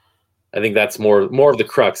I think that's more of the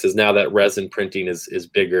crux is now that resin printing is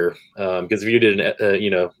bigger. Because if you did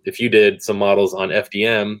if you did some models on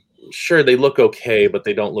FDM, sure, they look okay, but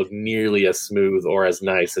they don't look nearly as smooth or as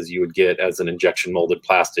nice as you would get as an injection molded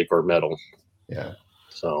plastic or metal. Yeah.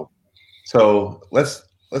 So let's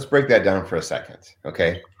break that down for a second,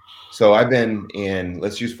 okay? So I've been in,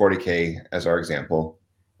 let's use 40K as our example.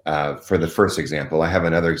 For the first example, I have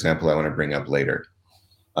another example I want to bring up later.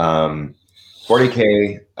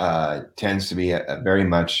 40K tends to be a very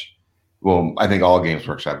much, well, I think all Games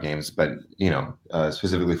Workshop games, but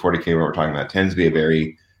specifically 40K, what we're talking about, tends to be a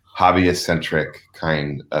very hobbyist-centric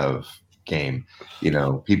kind of game.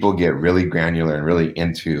 People get really granular and really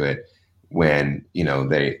into it when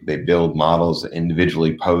they build models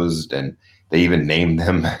individually posed, and they even name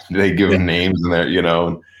them. They give them names, and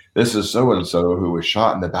they're this is so and so who was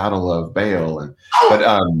shot in the Battle of Bale,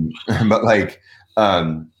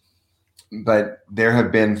 but there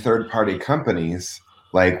have been third-party companies,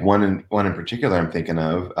 like one in particular I'm thinking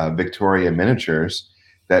of, Victoria Miniatures,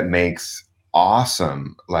 that makes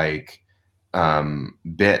awesome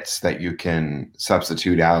bits that you can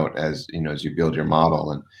substitute out as you build your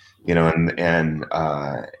model, and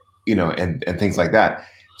things like that.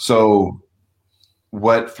 So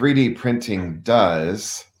what 3D printing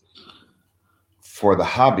does for the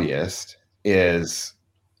hobbyist is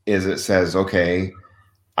it says, okay,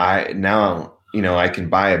 I can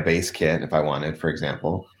buy a base kit if I wanted, for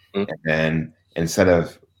example, and then instead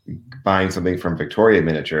of buying something from Victoria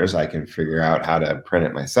Miniatures, I can figure out how to print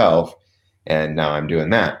it myself, and now I'm doing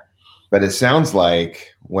that. But it sounds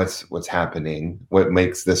like what's happening, what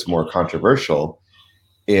makes this more controversial,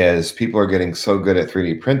 is people are getting so good at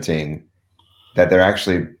 3D printing that they're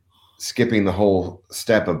actually skipping the whole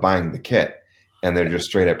step of buying the kit, and they're just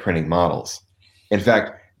straight up printing models. In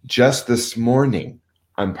fact, just this morning,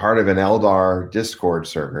 I'm part of an Eldar Discord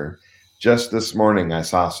server. Just this morning, I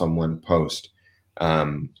saw someone post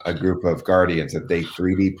a group of Guardians that they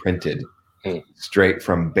 3D printed straight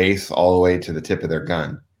from base all the way to the tip of their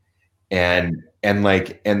gun. And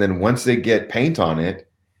then once they get paint on it,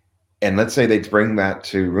 and let's say they bring that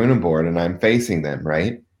to Runenborg and I'm facing them,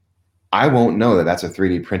 right? I won't know that that's a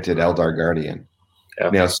 3D printed Eldar Guardian. Yeah.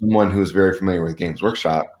 Now, someone who's very familiar with Games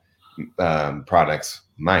Workshop products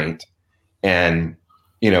might. And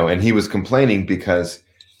he was complaining because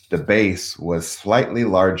the base was slightly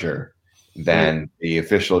larger than the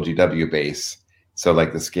official GW base. So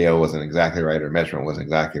the scale wasn't exactly right, or measurement wasn't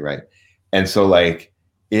exactly right. And so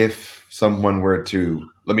if someone were to,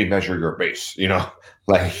 let me measure your base,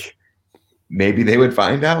 maybe they would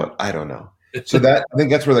find out. I don't know. So I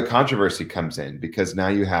think that's where the controversy comes in, because now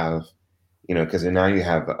you have,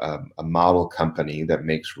 a model company that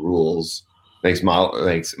makes rules, makes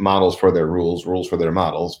models for their rules for their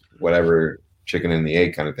models, whatever, chicken and the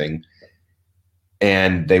egg kind of thing.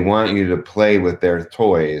 And they want you to play with their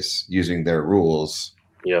toys using their rules.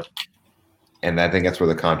 Yeah. And I think that's where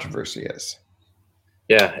the controversy is.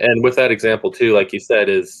 Yeah, and with that example too, like you said,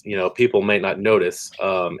 is people may not notice,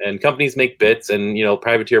 and companies make bits, and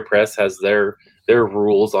Privateer Press has their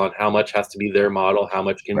rules on how much has to be their model, how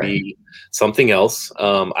much can be something else.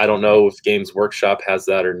 I don't know if Games Workshop has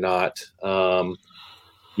that or not.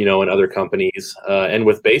 In other companies, and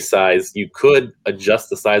with base size, you could adjust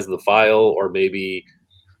the size of the file, or maybe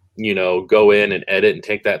go in and edit and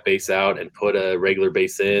take that base out and put a regular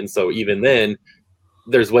base in. So even then,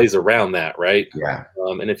 there's ways around that, right? Yeah.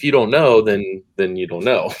 And if you don't know, then you don't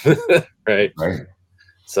know, right? Right.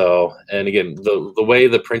 So, and again, the way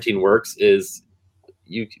the printing works is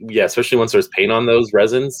especially once there's paint on those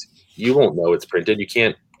resins, you won't know it's printed. You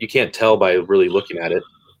can't tell by really looking at it.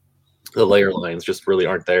 The layer lines just really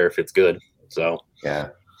aren't there if it's good. So yeah,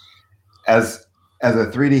 as a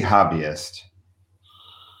 3D hobbyist,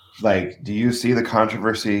 like, do you see the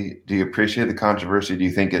controversy? Do you appreciate the controversy? Do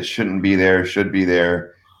you think it shouldn't be there? Should be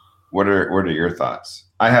there? What are your thoughts?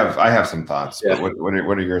 I have some thoughts, but what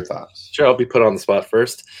are your thoughts? Sure, I'll be put on the spot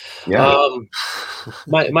first. Yeah.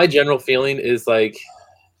 My general feeling is like,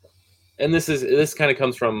 and this kind of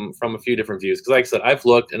comes from a few different views, because like I said, I've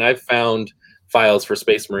looked and I've found files for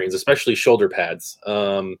Space Marines, especially shoulder pads.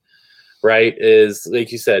 Right, is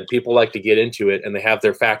like you said, people like to get into it and they have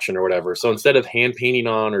their faction or whatever. So instead of hand painting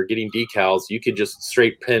on or getting decals, you could just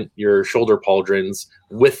straight print your shoulder pauldrons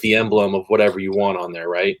with the emblem of whatever you want on there,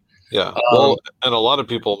 right? Yeah. Well, and a lot of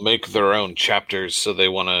people make their own chapters, so they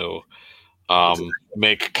want to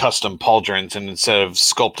make custom pauldrons, and instead of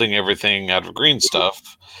sculpting everything out of green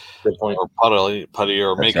stuff or putty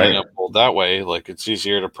or making it that way, like it's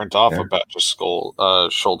easier to print off a batch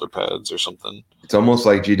of shoulder pads or something. It's almost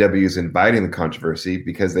like GW is inviting the controversy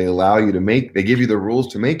because they allow you to they give you the rules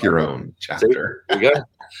to make your own chapter. There you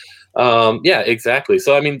go. Yeah, exactly.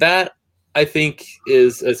 So, I mean, that I think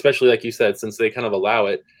is, especially like you said, since they kind of allow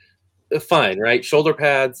it, fine, right? Shoulder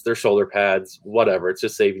pads, they're shoulder pads, whatever. It's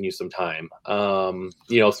just saving you some time.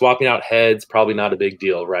 Swapping out heads, probably not a big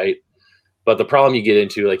deal, right? But the problem you get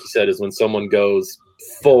into, like you said, is when someone goes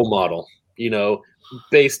full model,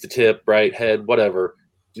 base to tip, right, head, whatever.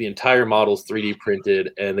 The entire model's 3D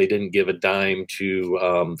printed, and they didn't give a dime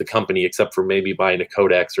to the company except for maybe buying a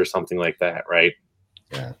codex or something like that, right?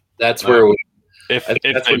 Yeah, that's where if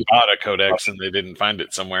they bought a codex and they didn't find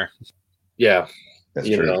it somewhere. Yeah, that's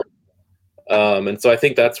true. And so I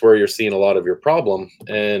think that's where you're seeing a lot of your problem,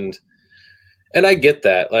 and I get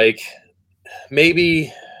that. Like maybe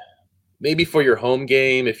for your home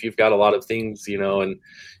game, if you've got a lot of things, and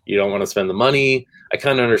you don't want to spend the money, I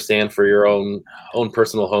kind of understand for your own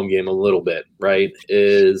personal home game a little bit, right?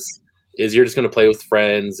 Is you're just going to play with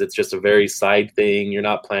friends. It's just a very side thing. You're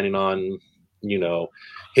not planning on,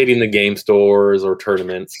 hitting the game stores or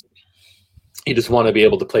tournaments. You just want to be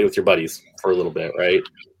able to play with your buddies for a little bit, right?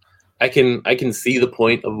 I can see the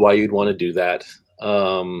point of why you'd want to do that.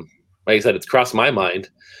 Like I said, it's crossed my mind,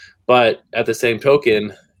 but at the same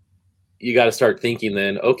token, you got to start thinking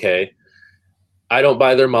then, okay, I don't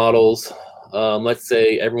buy their models. Let's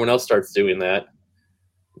say everyone else starts doing that.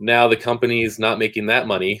 Now the company's not making that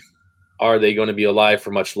money. Are they going to be alive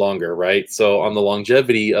for much longer, right? So on the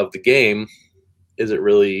longevity of the game, is it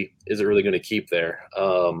really going to keep there?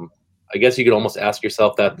 I guess you could almost ask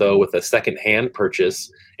yourself that, though, with a secondhand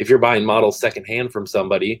purchase. If you're buying models secondhand from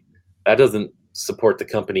somebody, that doesn't support the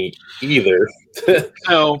company either.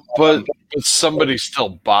 No, but somebody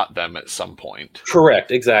still bought them at some point.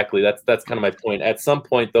 Correct, exactly. That's kind of my point. At some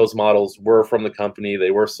point, those models were from the company.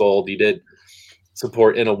 They were sold. You did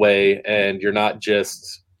support in a way, and you're not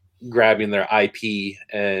just grabbing their IP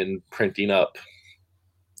and printing up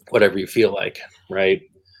whatever you feel like, right?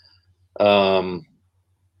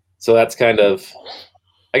 So that's kind of,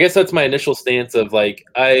 I guess that's my initial stance of like,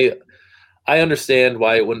 I understand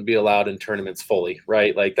why it wouldn't be allowed in tournaments fully,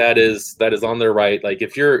 right? Like that is on their right. Like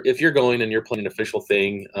if you're going and you're playing an official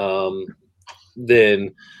thing,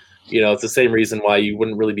 then it's the same reason why you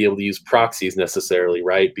wouldn't really be able to use proxies necessarily,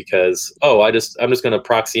 right? Because I'm just going to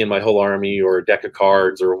proxy in my whole army or a deck of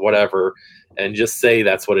cards or whatever, and just say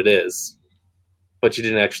that's what it is, but you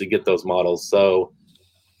didn't actually get those models. So,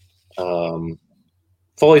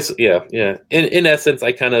 fully, yeah. In essence,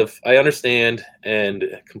 I understand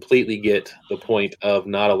and completely get the point of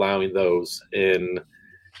not allowing those in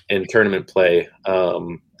tournament play.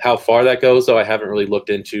 How far that goes, though, I haven't really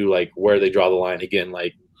looked into like where they draw the line. Again,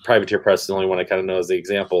 like Privateer Press is the only one I kind of know as the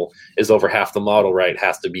example. Is over half the model right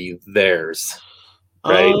has to be theirs,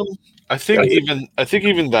 right? I think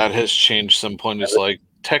even that has changed some point. It's like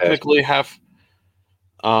technically half,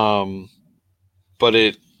 but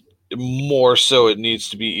it. More so, it needs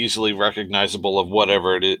to be easily recognizable of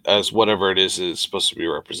whatever it is supposed to be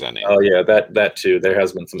representing. Oh yeah, that too. There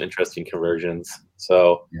has been some interesting conversions.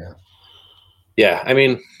 So yeah. I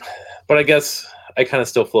mean, but I guess I kind of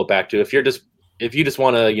still float back to if you just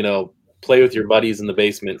want to play with your buddies in the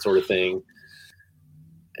basement sort of thing,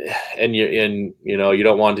 and you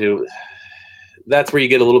don't want to. That's where you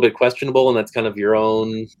get a little bit questionable, and that's kind of your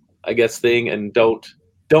own, I guess, thing. And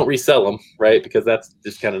don't resell them, right? Because that's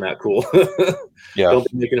just kind of not cool. Yeah. Don't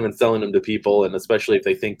be making them and selling them to people, and especially if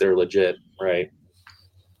they think they're legit, right?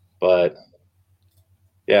 But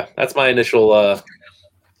yeah, that's my initial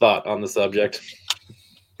thought on the subject.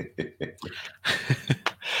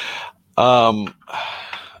 I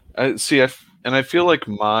feel like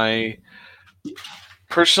my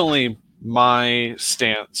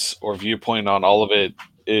stance or viewpoint on all of it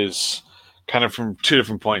is kind of from two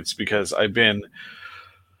different points, because I've been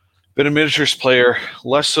a miniatures player,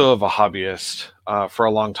 less so of a hobbyist, for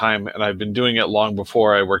a long time, and I've been doing it long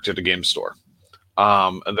before I worked at a game store.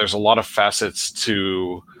 And there's a lot of facets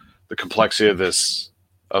to the complexity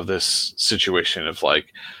of this situation of, like,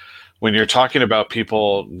 when you're talking about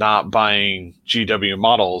people not buying GW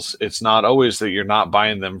models, it's not always that you're not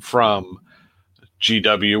buying them from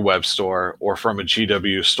GW web store or from a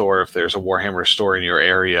GW store if there's a Warhammer store in your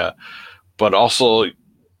area, but also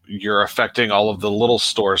you're affecting all of the little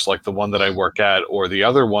stores like the one that I work at, or the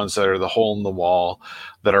other ones that are the hole in the wall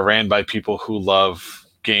that are ran by people who love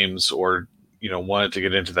games or, wanted to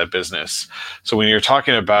get into that business. So when you're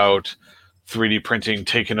talking about 3D printing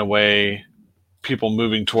taking away, people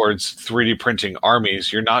moving towards 3D printing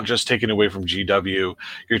armies, you're not just taking away from GW,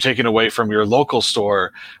 you're taking away from your local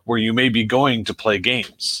store where you may be going to play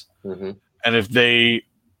games. Mm-hmm. And if they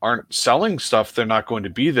aren't selling stuff, they're not going to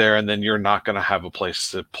be there, and then you're not going to have a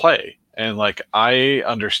place to play. And like, I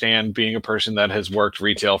understand, being a person that has worked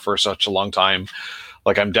retail for such a long time,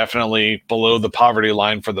 like, I'm definitely below the poverty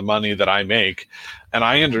line for the money that I make. And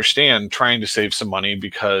I understand trying to save some money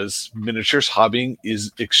because miniatures hobbying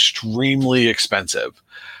is extremely expensive.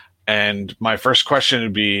 And my first question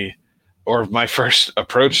would be, or my first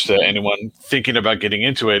approach to anyone thinking about getting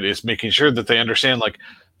into it, is making sure that they understand, like,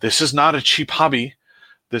 this is not a cheap hobby.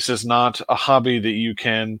 This is not a hobby that you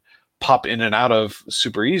can pop in and out of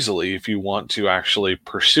super easily if you want to actually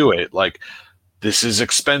pursue it. Like, this is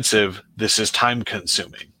expensive. This is time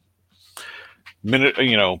consuming.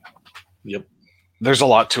 Yep. There's a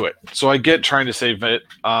lot to it. So I get trying to save it.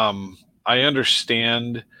 I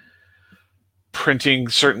understand printing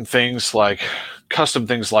certain things, like custom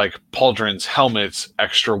things like pauldrons, helmets,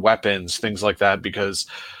 extra weapons, things like that, because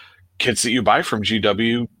kits that you buy from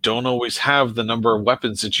GW don't always have the number of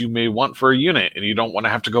weapons that you may want for a unit, and you don't want to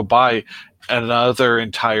have to go buy another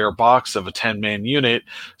entire box of a 10-man unit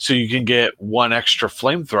so you can get one extra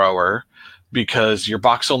flamethrower because your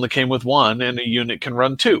box only came with one and a unit can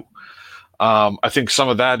run two. I think some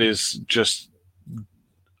of that is just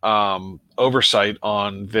oversight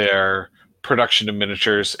on their production of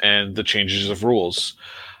miniatures and the changes of rules.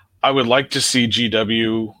 I would like to see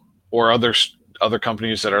GW or other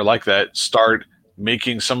companies that are like that start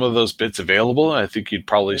making some of those bits available. I think you'd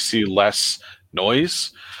probably see less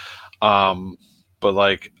noise. But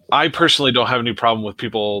like, I personally don't have any problem with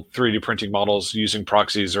people 3D printing models using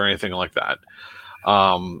proxies or anything like that.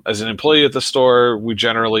 As an employee at the store, we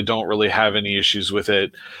generally don't really have any issues with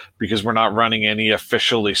it because we're not running any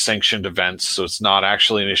officially sanctioned events. So it's not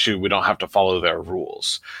actually an issue. We don't have to follow their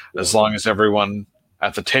rules. As long as everyone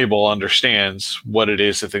at the table understands what it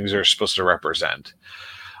is that things are supposed to represent.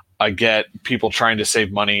 I get people trying to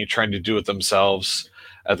save money, trying to do it themselves.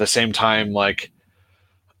 At the same time, like,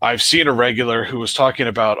 I've seen a regular who was talking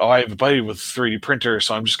about, oh, I have a buddy with a 3D printer,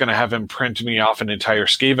 so I'm just going to have him print me off an entire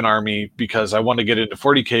Skaven army because I want to get into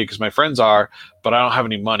 40K because my friends are, but I don't have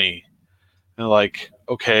any money. And like,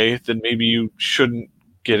 okay, then maybe you shouldn't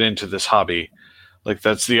get into this hobby. Like,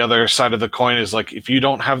 that's the other side of the coin, is like, if you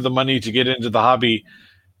don't have the money to get into the hobby,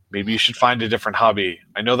 maybe you should find a different hobby.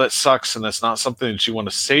 I know that sucks, and that's not something that you want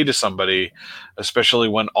to say to somebody, especially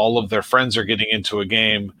when all of their friends are getting into a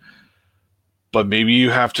game. But maybe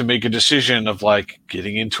you have to make a decision of like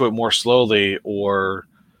getting into it more slowly or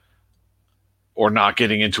not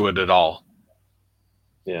getting into it at all.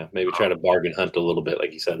 Yeah, maybe try to bargain hunt a little bit,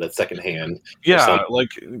 like you said, that secondhand. Yeah,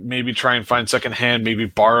 like maybe try and find secondhand, maybe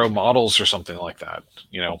borrow models or something like that,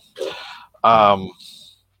 you know.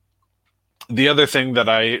 The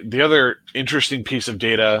other interesting piece of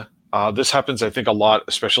data, this happens, I think, a lot,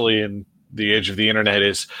 especially in the age of the internet,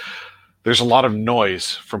 is there's a lot of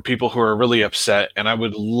noise from people who are really upset. And I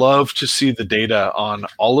would love to see the data on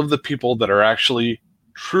all of the people that are actually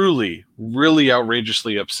truly, really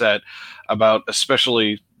outrageously upset about,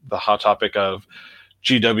 especially the hot topic of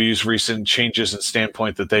GW's recent changes and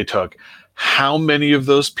standpoint that they took. How many of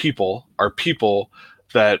those people are people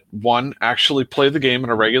that, one, actually play the game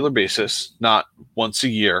on a regular basis, not once a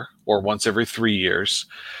year or once every 3 years?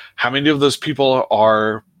 How many of those people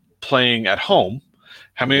are playing at home?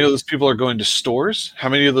 How many of those people are going to stores? How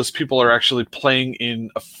many of those people are actually playing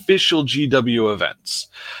in official GW events?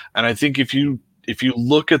 And I think if you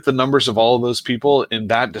look at the numbers of all of those people in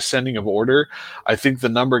that descending of order, I think the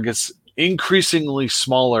number gets increasingly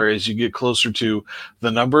smaller as you get closer to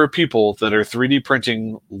the number of people that are 3D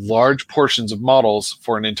printing large portions of models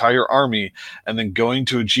for an entire army and then going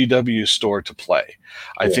to a GW store to play.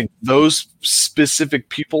 I think those specific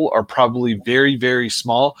people are probably very, very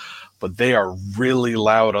small, but they are really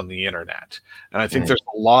loud on the internet. And I think there's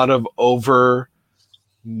a lot of over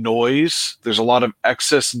noise. There's a lot of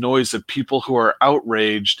excess noise of people who are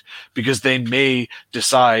outraged because they may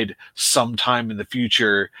decide sometime in the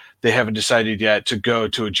future, they haven't decided yet, to go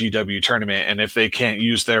to a GW tournament. And if they can't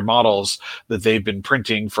use their models that they've been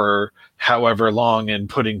printing for however long and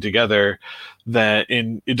putting together, that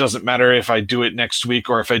it doesn't matter if I do it next week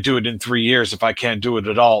or if I do it in 3 years, if I can't do it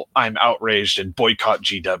at all, I'm outraged and boycott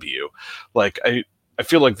GW. Like, I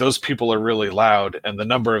feel like those people are really loud, and the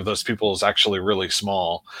number of those people is actually really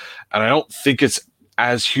small. And I don't think it's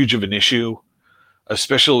as huge of an issue,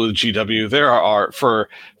 especially with GW. There are, for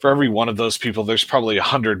every one of those people, there's probably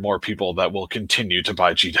 100 more people that will continue to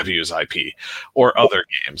buy GW's IP or other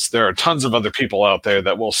games. There are tons of other people out there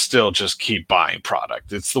that will still just keep buying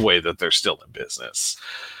product. It's the way that they're still in business.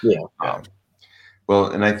 Yeah. Well,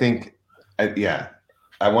 and I think,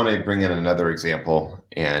 I want to bring in another example,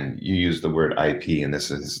 and you use the word IP, and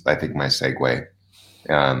this is, I think, my segue.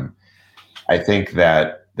 I think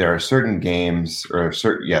that there are certain games or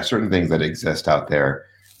certain things that exist out there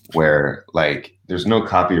where, like, there's no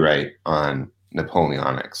copyright on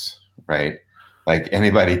Napoleonics, right? Like,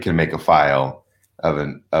 anybody can make a file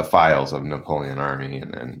of files of Napoleon Army,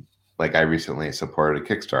 and then, like, I recently supported a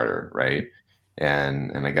Kickstarter, right?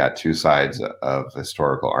 And I got 2 sides of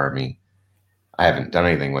Historical Army. I haven't done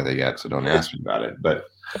anything with it yet, so don't ask me about it. But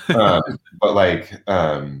but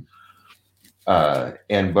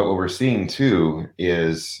what we're seeing too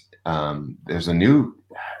is there's a new,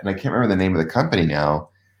 and I can't remember the name of the company now,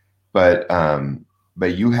 but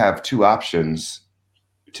you have 2 options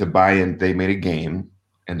to buy in. They made a game,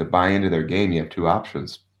 and to buy into their game, you have 2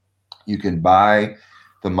 options. You can buy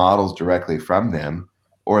the models directly from them,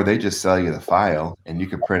 or they just sell you the file, and you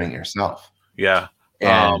can print it yourself. Yeah.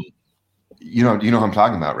 And you know who I'm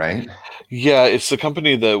talking about, right? Yeah, it's the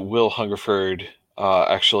company that Will Hungerford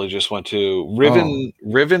actually just went to.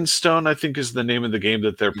 Rivenstone, I think, is the name of the game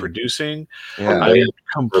that they're producing. Yeah.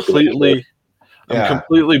 I'm completely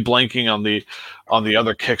blanking on the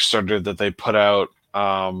other Kickstarter that they put out.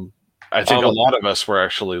 I think a lot of us were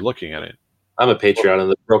actually looking at it. I'm a Patreon of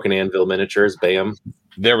the Broken Anvil Miniatures. BAM.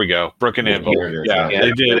 There we go. Broken Anvil. Yeah,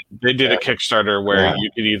 they did a Kickstarter where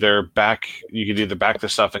you could either back the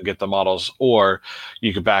stuff and get the models, or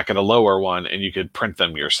you could back at a lower one and you could print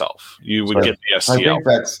them yourself. You would get the STL.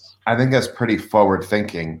 I think that's pretty forward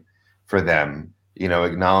thinking for them. You know,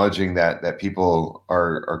 acknowledging that people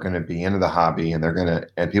are going to be into the hobby, and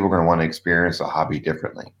people are going to want to experience the hobby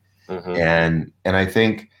differently. Mm-hmm. And I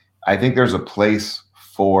think there's a place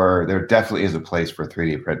there definitely is a place for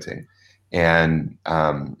 3D printing. And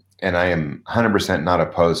I am 100% not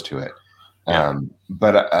opposed to it.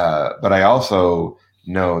 But I also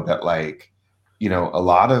know that, like, you know, a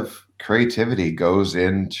lot of creativity goes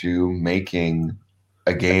into making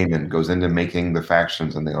a game and goes into making the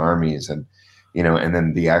factions and the armies, and, you know, and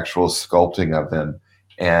then the actual sculpting of them.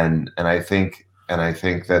 And I think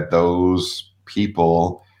that those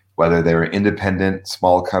people, whether they're independent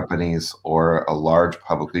small companies or a large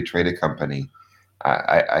publicly traded company,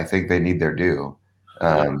 I think they need their due.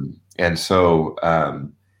 And so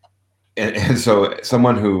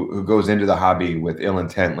someone who goes into the hobby with ill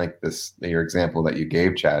intent, like your example that you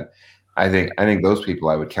gave, Chad, I think those people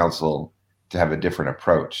I would counsel to have a different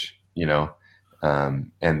approach, you know,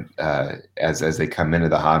 as they come into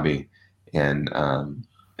the hobby, and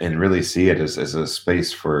really see it as a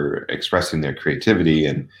space for expressing their creativity,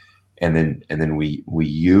 and then we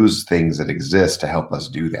use things that exist to help us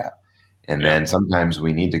do that. And then sometimes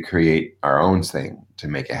we need to create our own thing to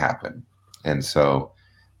make it happen. And so,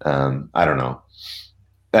 I don't know.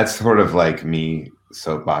 That's sort of like me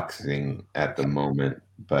soapboxing at the moment.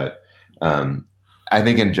 But I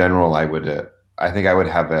think in general, I would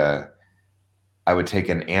take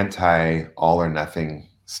an anti all or nothing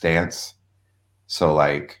stance. So,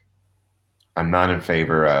 like, I'm not in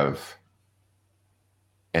favor of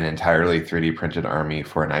an entirely 3D printed army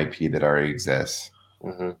for an IP that already exists.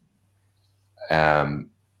 Mm-hmm.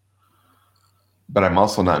 But I'm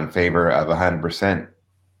also not in favor of 100%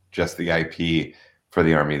 just the IP for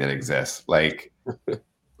the army that exists. Like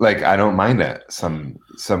I don't mind some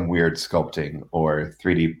weird sculpting or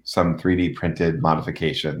 3D printed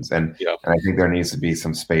modifications, and I think there needs to be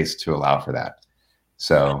some space to allow for that.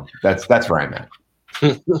 So that's where I'm at.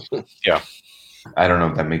 Yeah. I don't know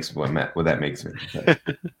if that makes what that makes me.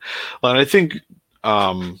 Well, and I think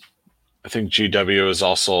I think GW is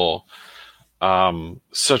also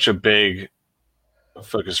such a big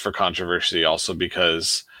focus for controversy, also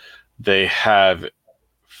because they have,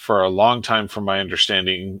 for a long time, from my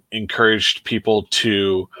understanding, encouraged people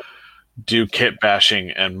to do kit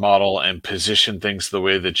bashing and model and position things the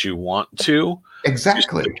way that you want to.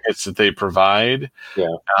 Exactly. The kits that they provide.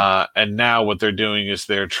 Yeah. And now what they're doing is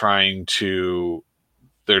they're just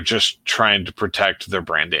trying to protect their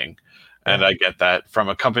branding. And I get that from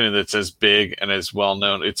a company that's as big and as well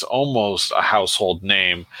known. It's almost a household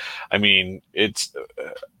name. I mean, it's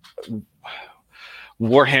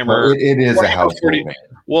Warhammer. Well, it is Warhammer a household name.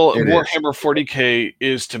 Well, It Warhammer 40K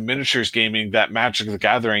is to miniatures gaming that Magic the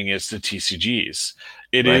Gathering is to TCGs.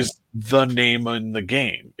 It Right. is the name in the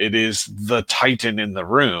game. It is the Titan in the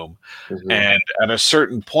room. Mhm. And at a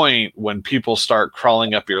certain point, when people start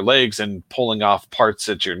crawling up your legs and pulling off parts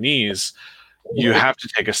at your knees, you have to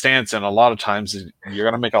take a stance. And a lot of times you're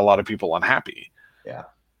going to make a lot of people unhappy. Yeah.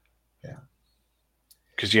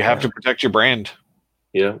 Because you have to protect your brand.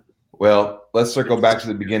 Yeah. Well, let's circle back to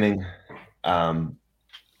the beginning. I'm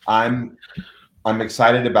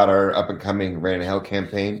excited about our up and coming Rain and Hell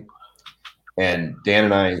campaign, and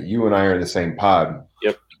Dan and you and I are in the same pod.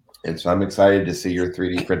 Yep. And so I'm excited to see your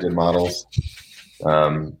 3D printed models,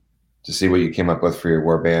 to see what you came up with for your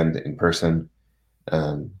warband in person.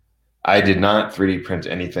 I did not 3D print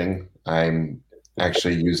anything. I'm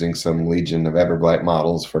actually using some Legion of Everblight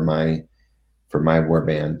models for my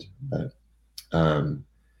warband, but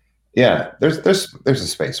yeah, there's a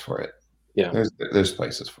space for it. Yeah. There's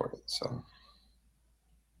places for it. So,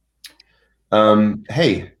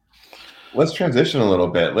 hey, let's transition a little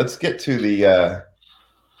bit. Let's get to the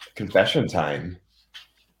confession time.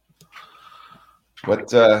 What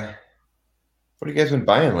have you guys been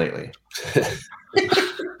buying lately?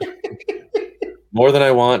 More than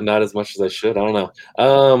I want, not as much as I should. I don't know.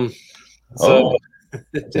 So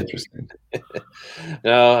that's interesting.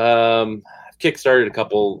 No, I've kickstarted a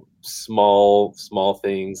couple small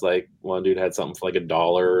things. Like one dude had something for like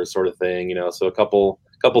 $1 sort of thing, you know. So a couple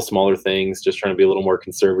smaller things, just trying to be a little more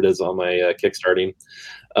conservative on my kickstarting.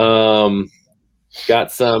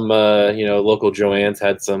 Got some, local Joann's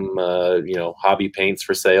had some, hobby paints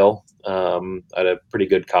for sale at a pretty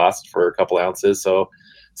good cost for a couple ounces. So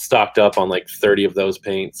stocked up on like 30 of those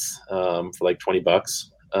paints for like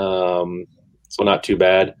 $20. So not too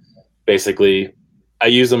bad. Basically, I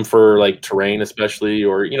use them for like terrain, especially,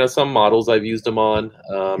 or some models I've used them on.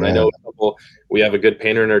 I know we have a good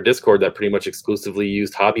painter in our Discord that pretty much exclusively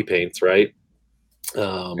used hobby paints, right?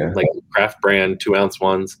 Like craft brand 2-ounce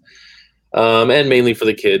ones, and mainly for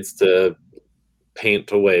the kids to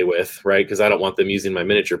paint away with, right? Because I don't want them using my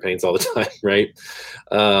miniature paints all the time, right?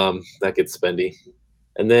 That gets spendy.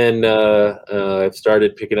 And then I've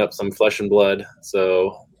started picking up some Flesh and Blood,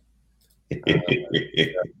 so.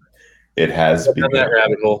 It has been that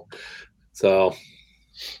rabbit hole. So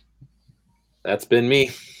that's been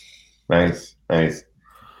me. Nice. I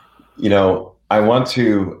want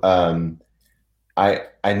to.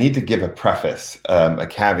 I need to give a preface, a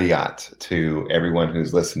caveat to everyone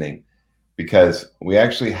who's listening, because we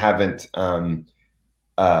actually haven't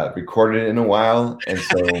recorded it in a while, and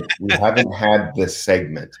so we haven't had this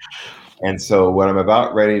segment. And so what I'm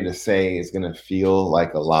about ready to say is going to feel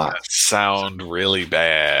like a lot. Sound really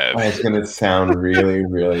bad. It's going to sound really,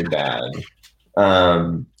 really bad.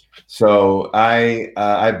 So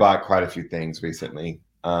I bought quite a few things recently.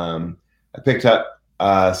 I picked up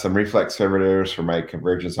some reflex servitors for my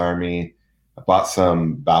Convergence army. I bought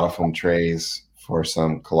some battle foam trays for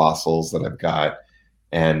some colossals that I've got,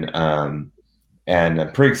 and I'm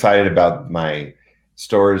pretty excited about my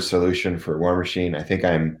storage solution for War Machine. I think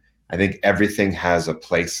everything has a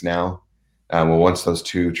place now. Once those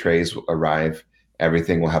 2 trays arrive,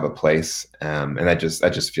 everything will have a place, and that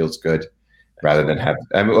just feels good, rather than have.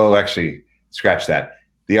 Actually, scratch that.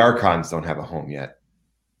 The Archons don't have a home yet.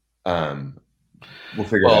 We'll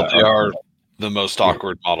figure it out. They are the most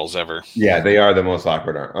awkward models ever. Yeah, they are the most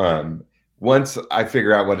awkward. Once I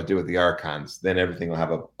figure out what to do with the Archons, then everything will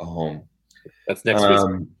have a home. That's next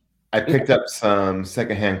week. I picked up some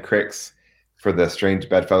secondhand Cricks for the Strange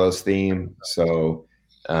Bedfellows theme. So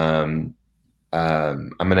I'm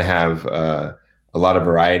going to have a lot of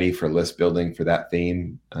variety for list building for that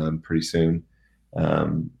theme pretty soon,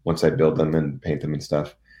 once I build them and paint them and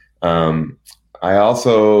stuff. I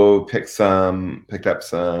also picked up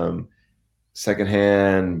some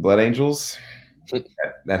secondhand Blood Angels.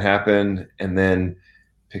 That happened. And then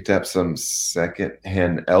picked up some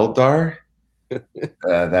secondhand Eldar.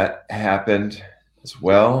 That happened as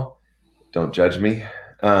well. Don't judge me.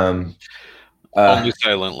 Only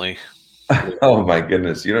silently. Oh my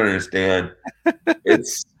goodness, you don't understand.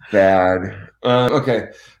 It's bad. Okay.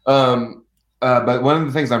 But one of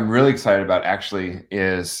the things I'm really excited about actually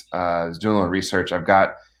is doing a little research. I've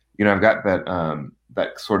got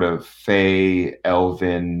that sort of Fey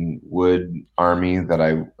Elven Wood army that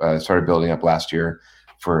I started building up last year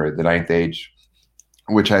for the Ninth Age,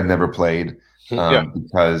 which I've never played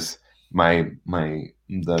because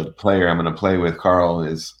the player I'm going to play with, Carl,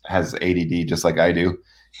 has ADD just like I do,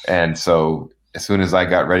 and so as soon as I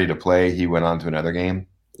got ready to play, he went on to another game.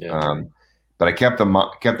 Yeah. But I kept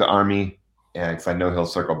the army, and because I know he'll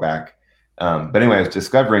circle back. But anyway, I was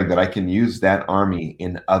discovering that I can use that army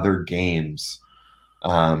in other games,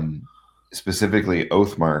 specifically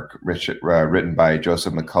Oathmark, written by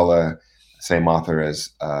Joseph McCullough, same author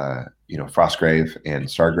as Frostgrave and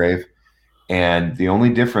Stargrave. And the only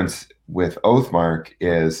difference with Oathmark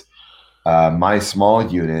is my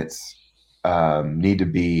small units need to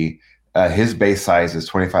be his base size is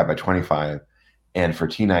 25 by 25, and for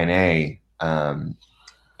T9A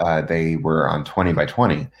they were on 20 by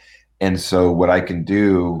 20. And so what I can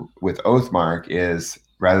do with Oathmark is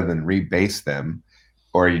rather than rebase them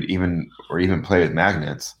or even play with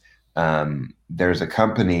magnets, there's a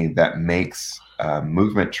company that makes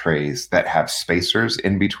movement trays that have spacers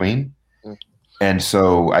in between. And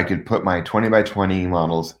so I could put my 20 by 20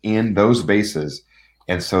 models in those bases.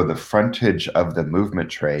 And so the frontage of the movement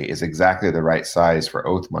tray is exactly the right size for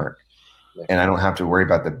Oathmark. And I don't have to worry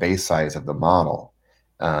about the base size of the model.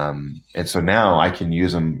 And so now I can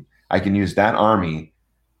use them. I can use that army.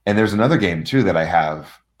 And there's another game too that I have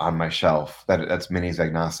on my shelf that's minis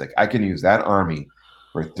agnostic. I can use that army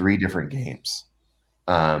for 3 different games.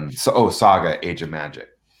 Saga, Age of Magic.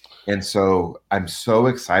 And so I'm so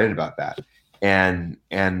excited about that. And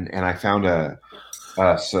I found a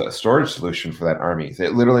storage solution for that army.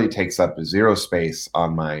 It literally takes up 0 space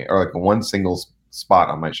on like one single spot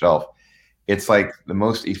on my shelf. It's like the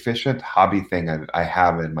most efficient hobby thing I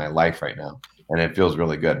have in my life right now, and it feels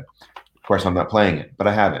really good. Of course, I'm not playing it, but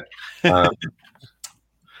I have it.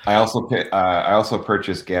 I also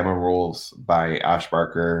purchased Gamma Rules by Ash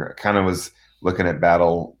Barker. I kind of was looking at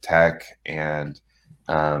Battle Tech, and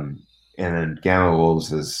then Gamma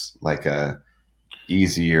Wolves is like a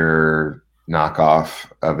easier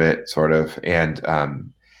knockoff of it, sort of. And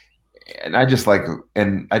I just like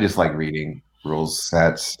reading rules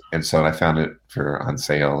sets, and so I found it on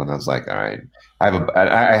sale, and I was like, all right, I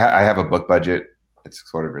have a book budget. It's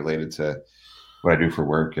sort of related to what I do for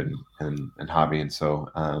work and hobby, and so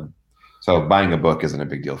buying a book isn't a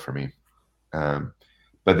big deal for me.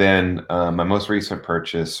 But then my most recent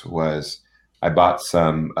purchase was I bought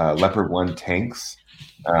some Leopard 1 tanks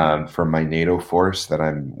for my NATO force that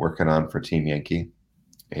I'm working on for Team Yankee,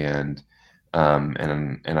 and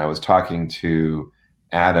I was talking to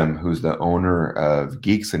Adam, who's the owner of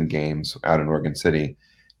Geeks and Games out in Oregon City,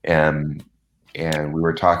 and we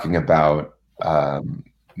were talking about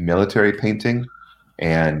military painting,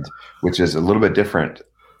 and which is a little bit different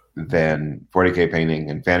than 40K painting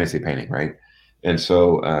and fantasy painting, right? And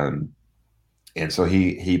so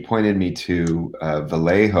he pointed me to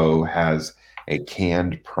Vallejo has a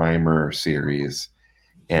canned primer series,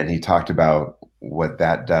 and he talked about what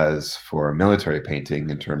that does for military painting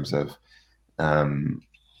in terms of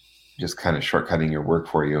just kind of shortcutting your work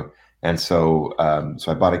for you. And so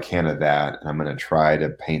I bought a can of that, and I'm going to try to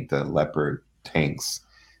paint the Leopard tanks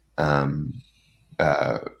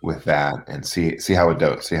with that and see how it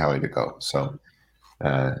goes. So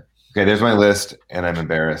okay, there's my list, and I'm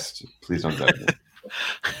embarrassed. Please don't judge me.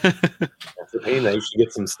 That's a pain. You should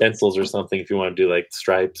get some stencils or something if you want to do like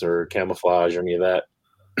stripes or camouflage or any of that.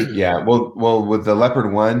 Yeah, well, with the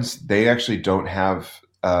Leopard ones, they actually don't have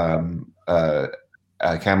camo.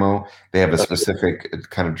 They have a specific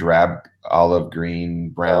kind of drab olive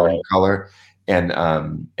green brown color, and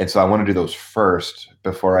so I want to do those first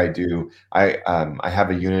before I do. I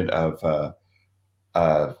have a unit of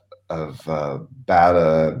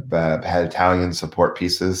Italian support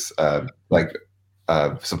pieces, like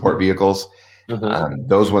support vehicles. Mm-hmm.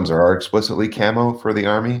 Those ones are explicitly camo for the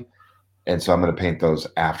army, and so I'm going to paint those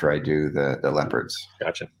after I do the leopards.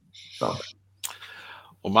 Gotcha. So.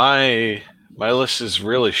 Well, my list is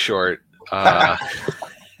really short by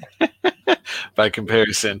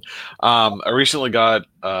comparison. I recently got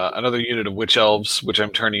another unit of Witch Elves, which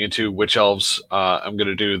I'm turning into Witch Elves. I'm going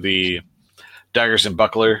to do the Daggers and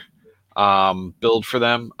Buckler build for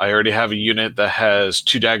them. I already have a unit that has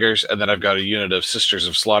 2 daggers, and then I've got a unit of Sisters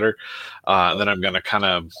of Slaughter. And then I'm going to kind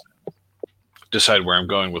of decide where I'm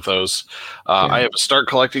going with those. I have a start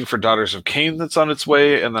collecting for Daughters of Cain that's on its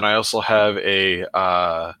way, and then I also have a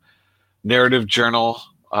narrative journal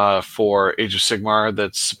for Age of Sigmar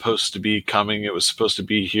that's supposed to be coming. It was supposed to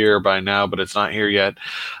be here by now, but it's not here yet.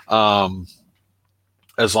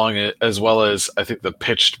 As well as I think the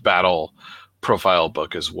Pitched Battle profile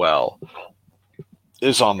book as well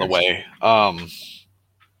is on the way. I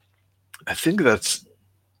think that's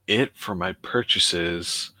it for my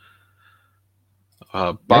purchases.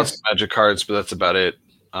 Bought some Magic cards, but that's about it.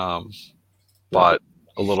 Bought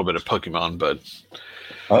a little bit of Pokemon, but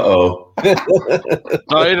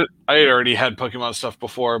I had already had Pokemon stuff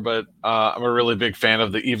before, but I'm a really big fan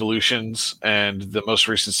of the Evolutions and the most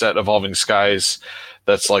recent set, Evolving Skies.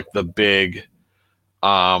 That's like the big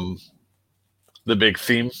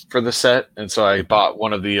theme for the set, and so I bought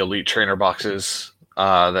one of the Elite Trainer boxes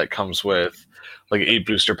that comes with like 8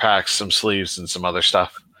 booster packs, some sleeves, and some other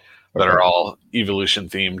stuff that are all Evolution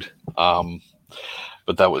themed.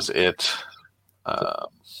 But that was it.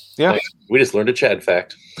 Yeah, we just learned a Chad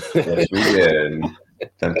fact. Yes, we did.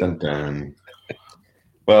 Dun, dun, dun.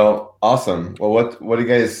 Well, awesome. Well, what do you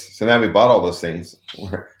guys? So now we bought all those things.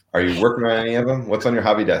 Are you working on any of them? What's on your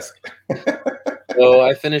hobby desk? So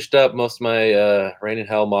I finished up most of my Rain and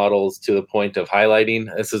Hell models to the point of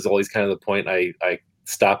highlighting. This is always kind of the point I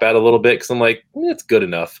stop at a little bit because I'm like, it's good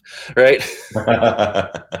enough, right?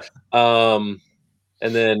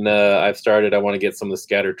 And then I want to get some of the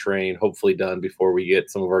Scatter Terrain hopefully done before we get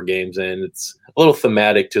some of our games in. It's a little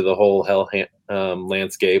thematic to the whole Hell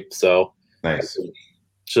landscape, so nice.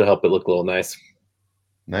 Should help it look a little nice.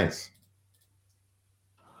 Nice.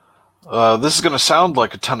 This is going to sound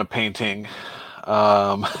like a ton of painting,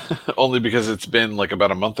 only because it's been like about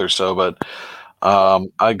a month or so, but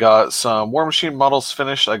I got some War Machine models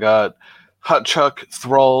finished. I got Hut Chuck,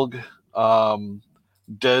 Thralg,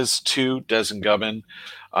 Dez 2, Dez and Gubbin.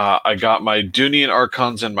 I got my Dunian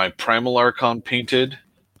Archons and my Primal Archon painted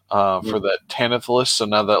for that Tanith list, so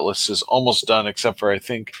now that list is almost done, except for I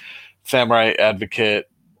think Thamrai, Advocate,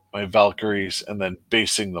 my Valkyries, and then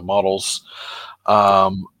basing the models.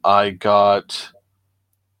 I got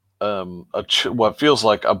what feels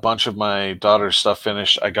like a bunch of my daughter's stuff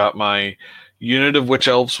finished. I got my unit of Witch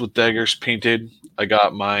Elves with daggers painted. I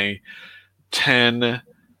got my 10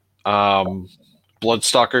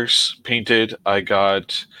 Bloodstalkers painted. I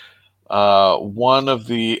got one of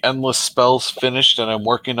the Endless spells finished, and I'm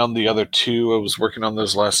working on the other 2. I was working on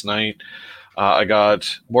those last night. I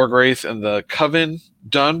got Morgwraith and the Coven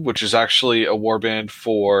done, which is actually a warband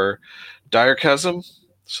for Dire Chasm.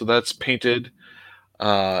 So that's painted.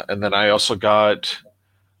 And then I also got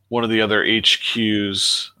one of the other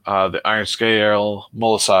HQs, the Iron Scale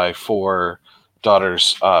Mulisai for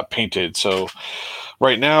Daughters painted. So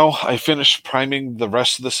right now I finished priming the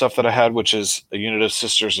rest of the stuff that I had, which is a unit of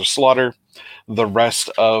Sisters of Slaughter. The rest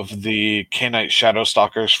of the Khainite Shadow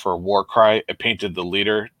Stalkers for Warcry, I painted the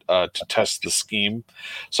leader to test the scheme.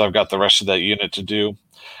 So I've got the rest of that unit to do.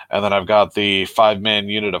 And then I've got the 5-man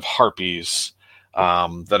unit of Harpies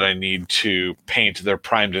that I need to paint. They're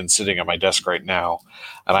primed and sitting on my desk right now.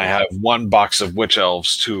 And I have 1 box of Witch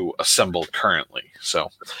Elves to assemble currently. So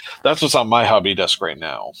that's what's on my hobby desk right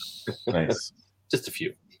now. Nice. Just a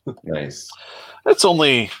few. Nice. That's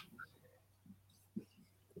only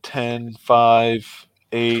 10, 5,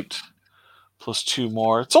 8, plus 2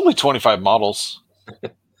 more. It's only 25 models.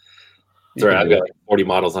 Sorry, I've got like 40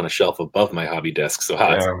 models on a shelf above my hobby desk. So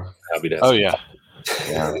hobby desk. Oh, yeah.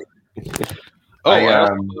 Yeah. I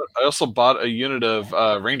also bought a unit of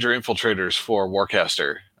Ranger Infiltrators for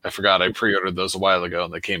Warcaster. I forgot I pre-ordered those a while ago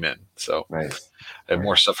and they came in. So nice. I have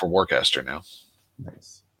more stuff for Warcaster now.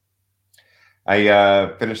 Nice.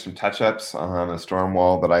 I finished some touch-ups on a storm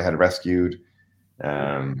wall that I had rescued.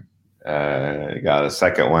 Got a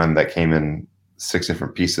second one that came in 6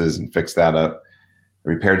 different pieces and fixed that up.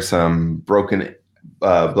 Repaired some broken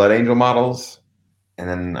Blood Angel models, and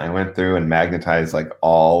then I went through and magnetized like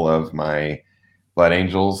all of my Blood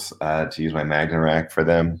Angels to use my Magna Rack for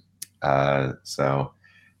them. So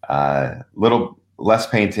little less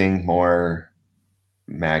painting, more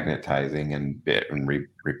magnetizing and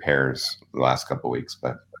repairs the last couple of weeks.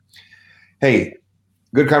 But hey,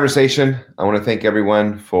 good conversation. I want to thank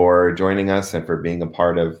everyone for joining us and for being a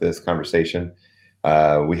part of this conversation.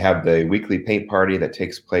 We have the weekly paint party that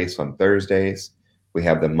takes place on Thursdays. We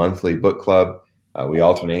have the monthly book club. We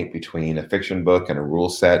alternate between a fiction book and a rule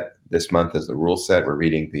set. This month is the rule set. We're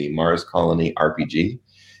reading the Mars Colony RPG,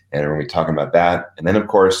 and we're going to be talking about that. And then, of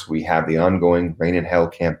course, we have the ongoing Rain and Hell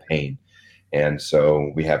campaign. And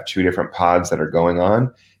so we have 2 different pods that are going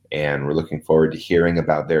on, and we're looking forward to hearing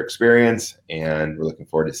about their experience, and we're looking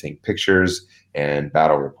forward to seeing pictures and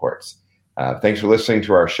battle reports. Thanks for listening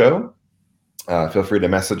to our show. Feel free to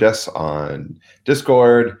message us on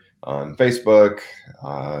Discord, on Facebook.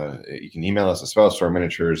 You can email us at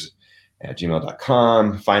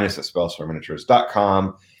spellstoreminiatures@gmail.com. Find us at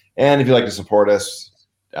spellstoreminiatures.com. And if you'd like to support us,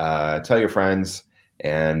 tell your friends.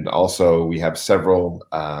 And also, we have several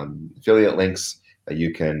affiliate links that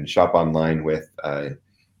you can shop online with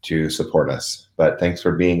to support us. But thanks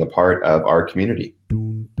for being a part of our community.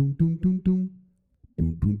 Dum dum dum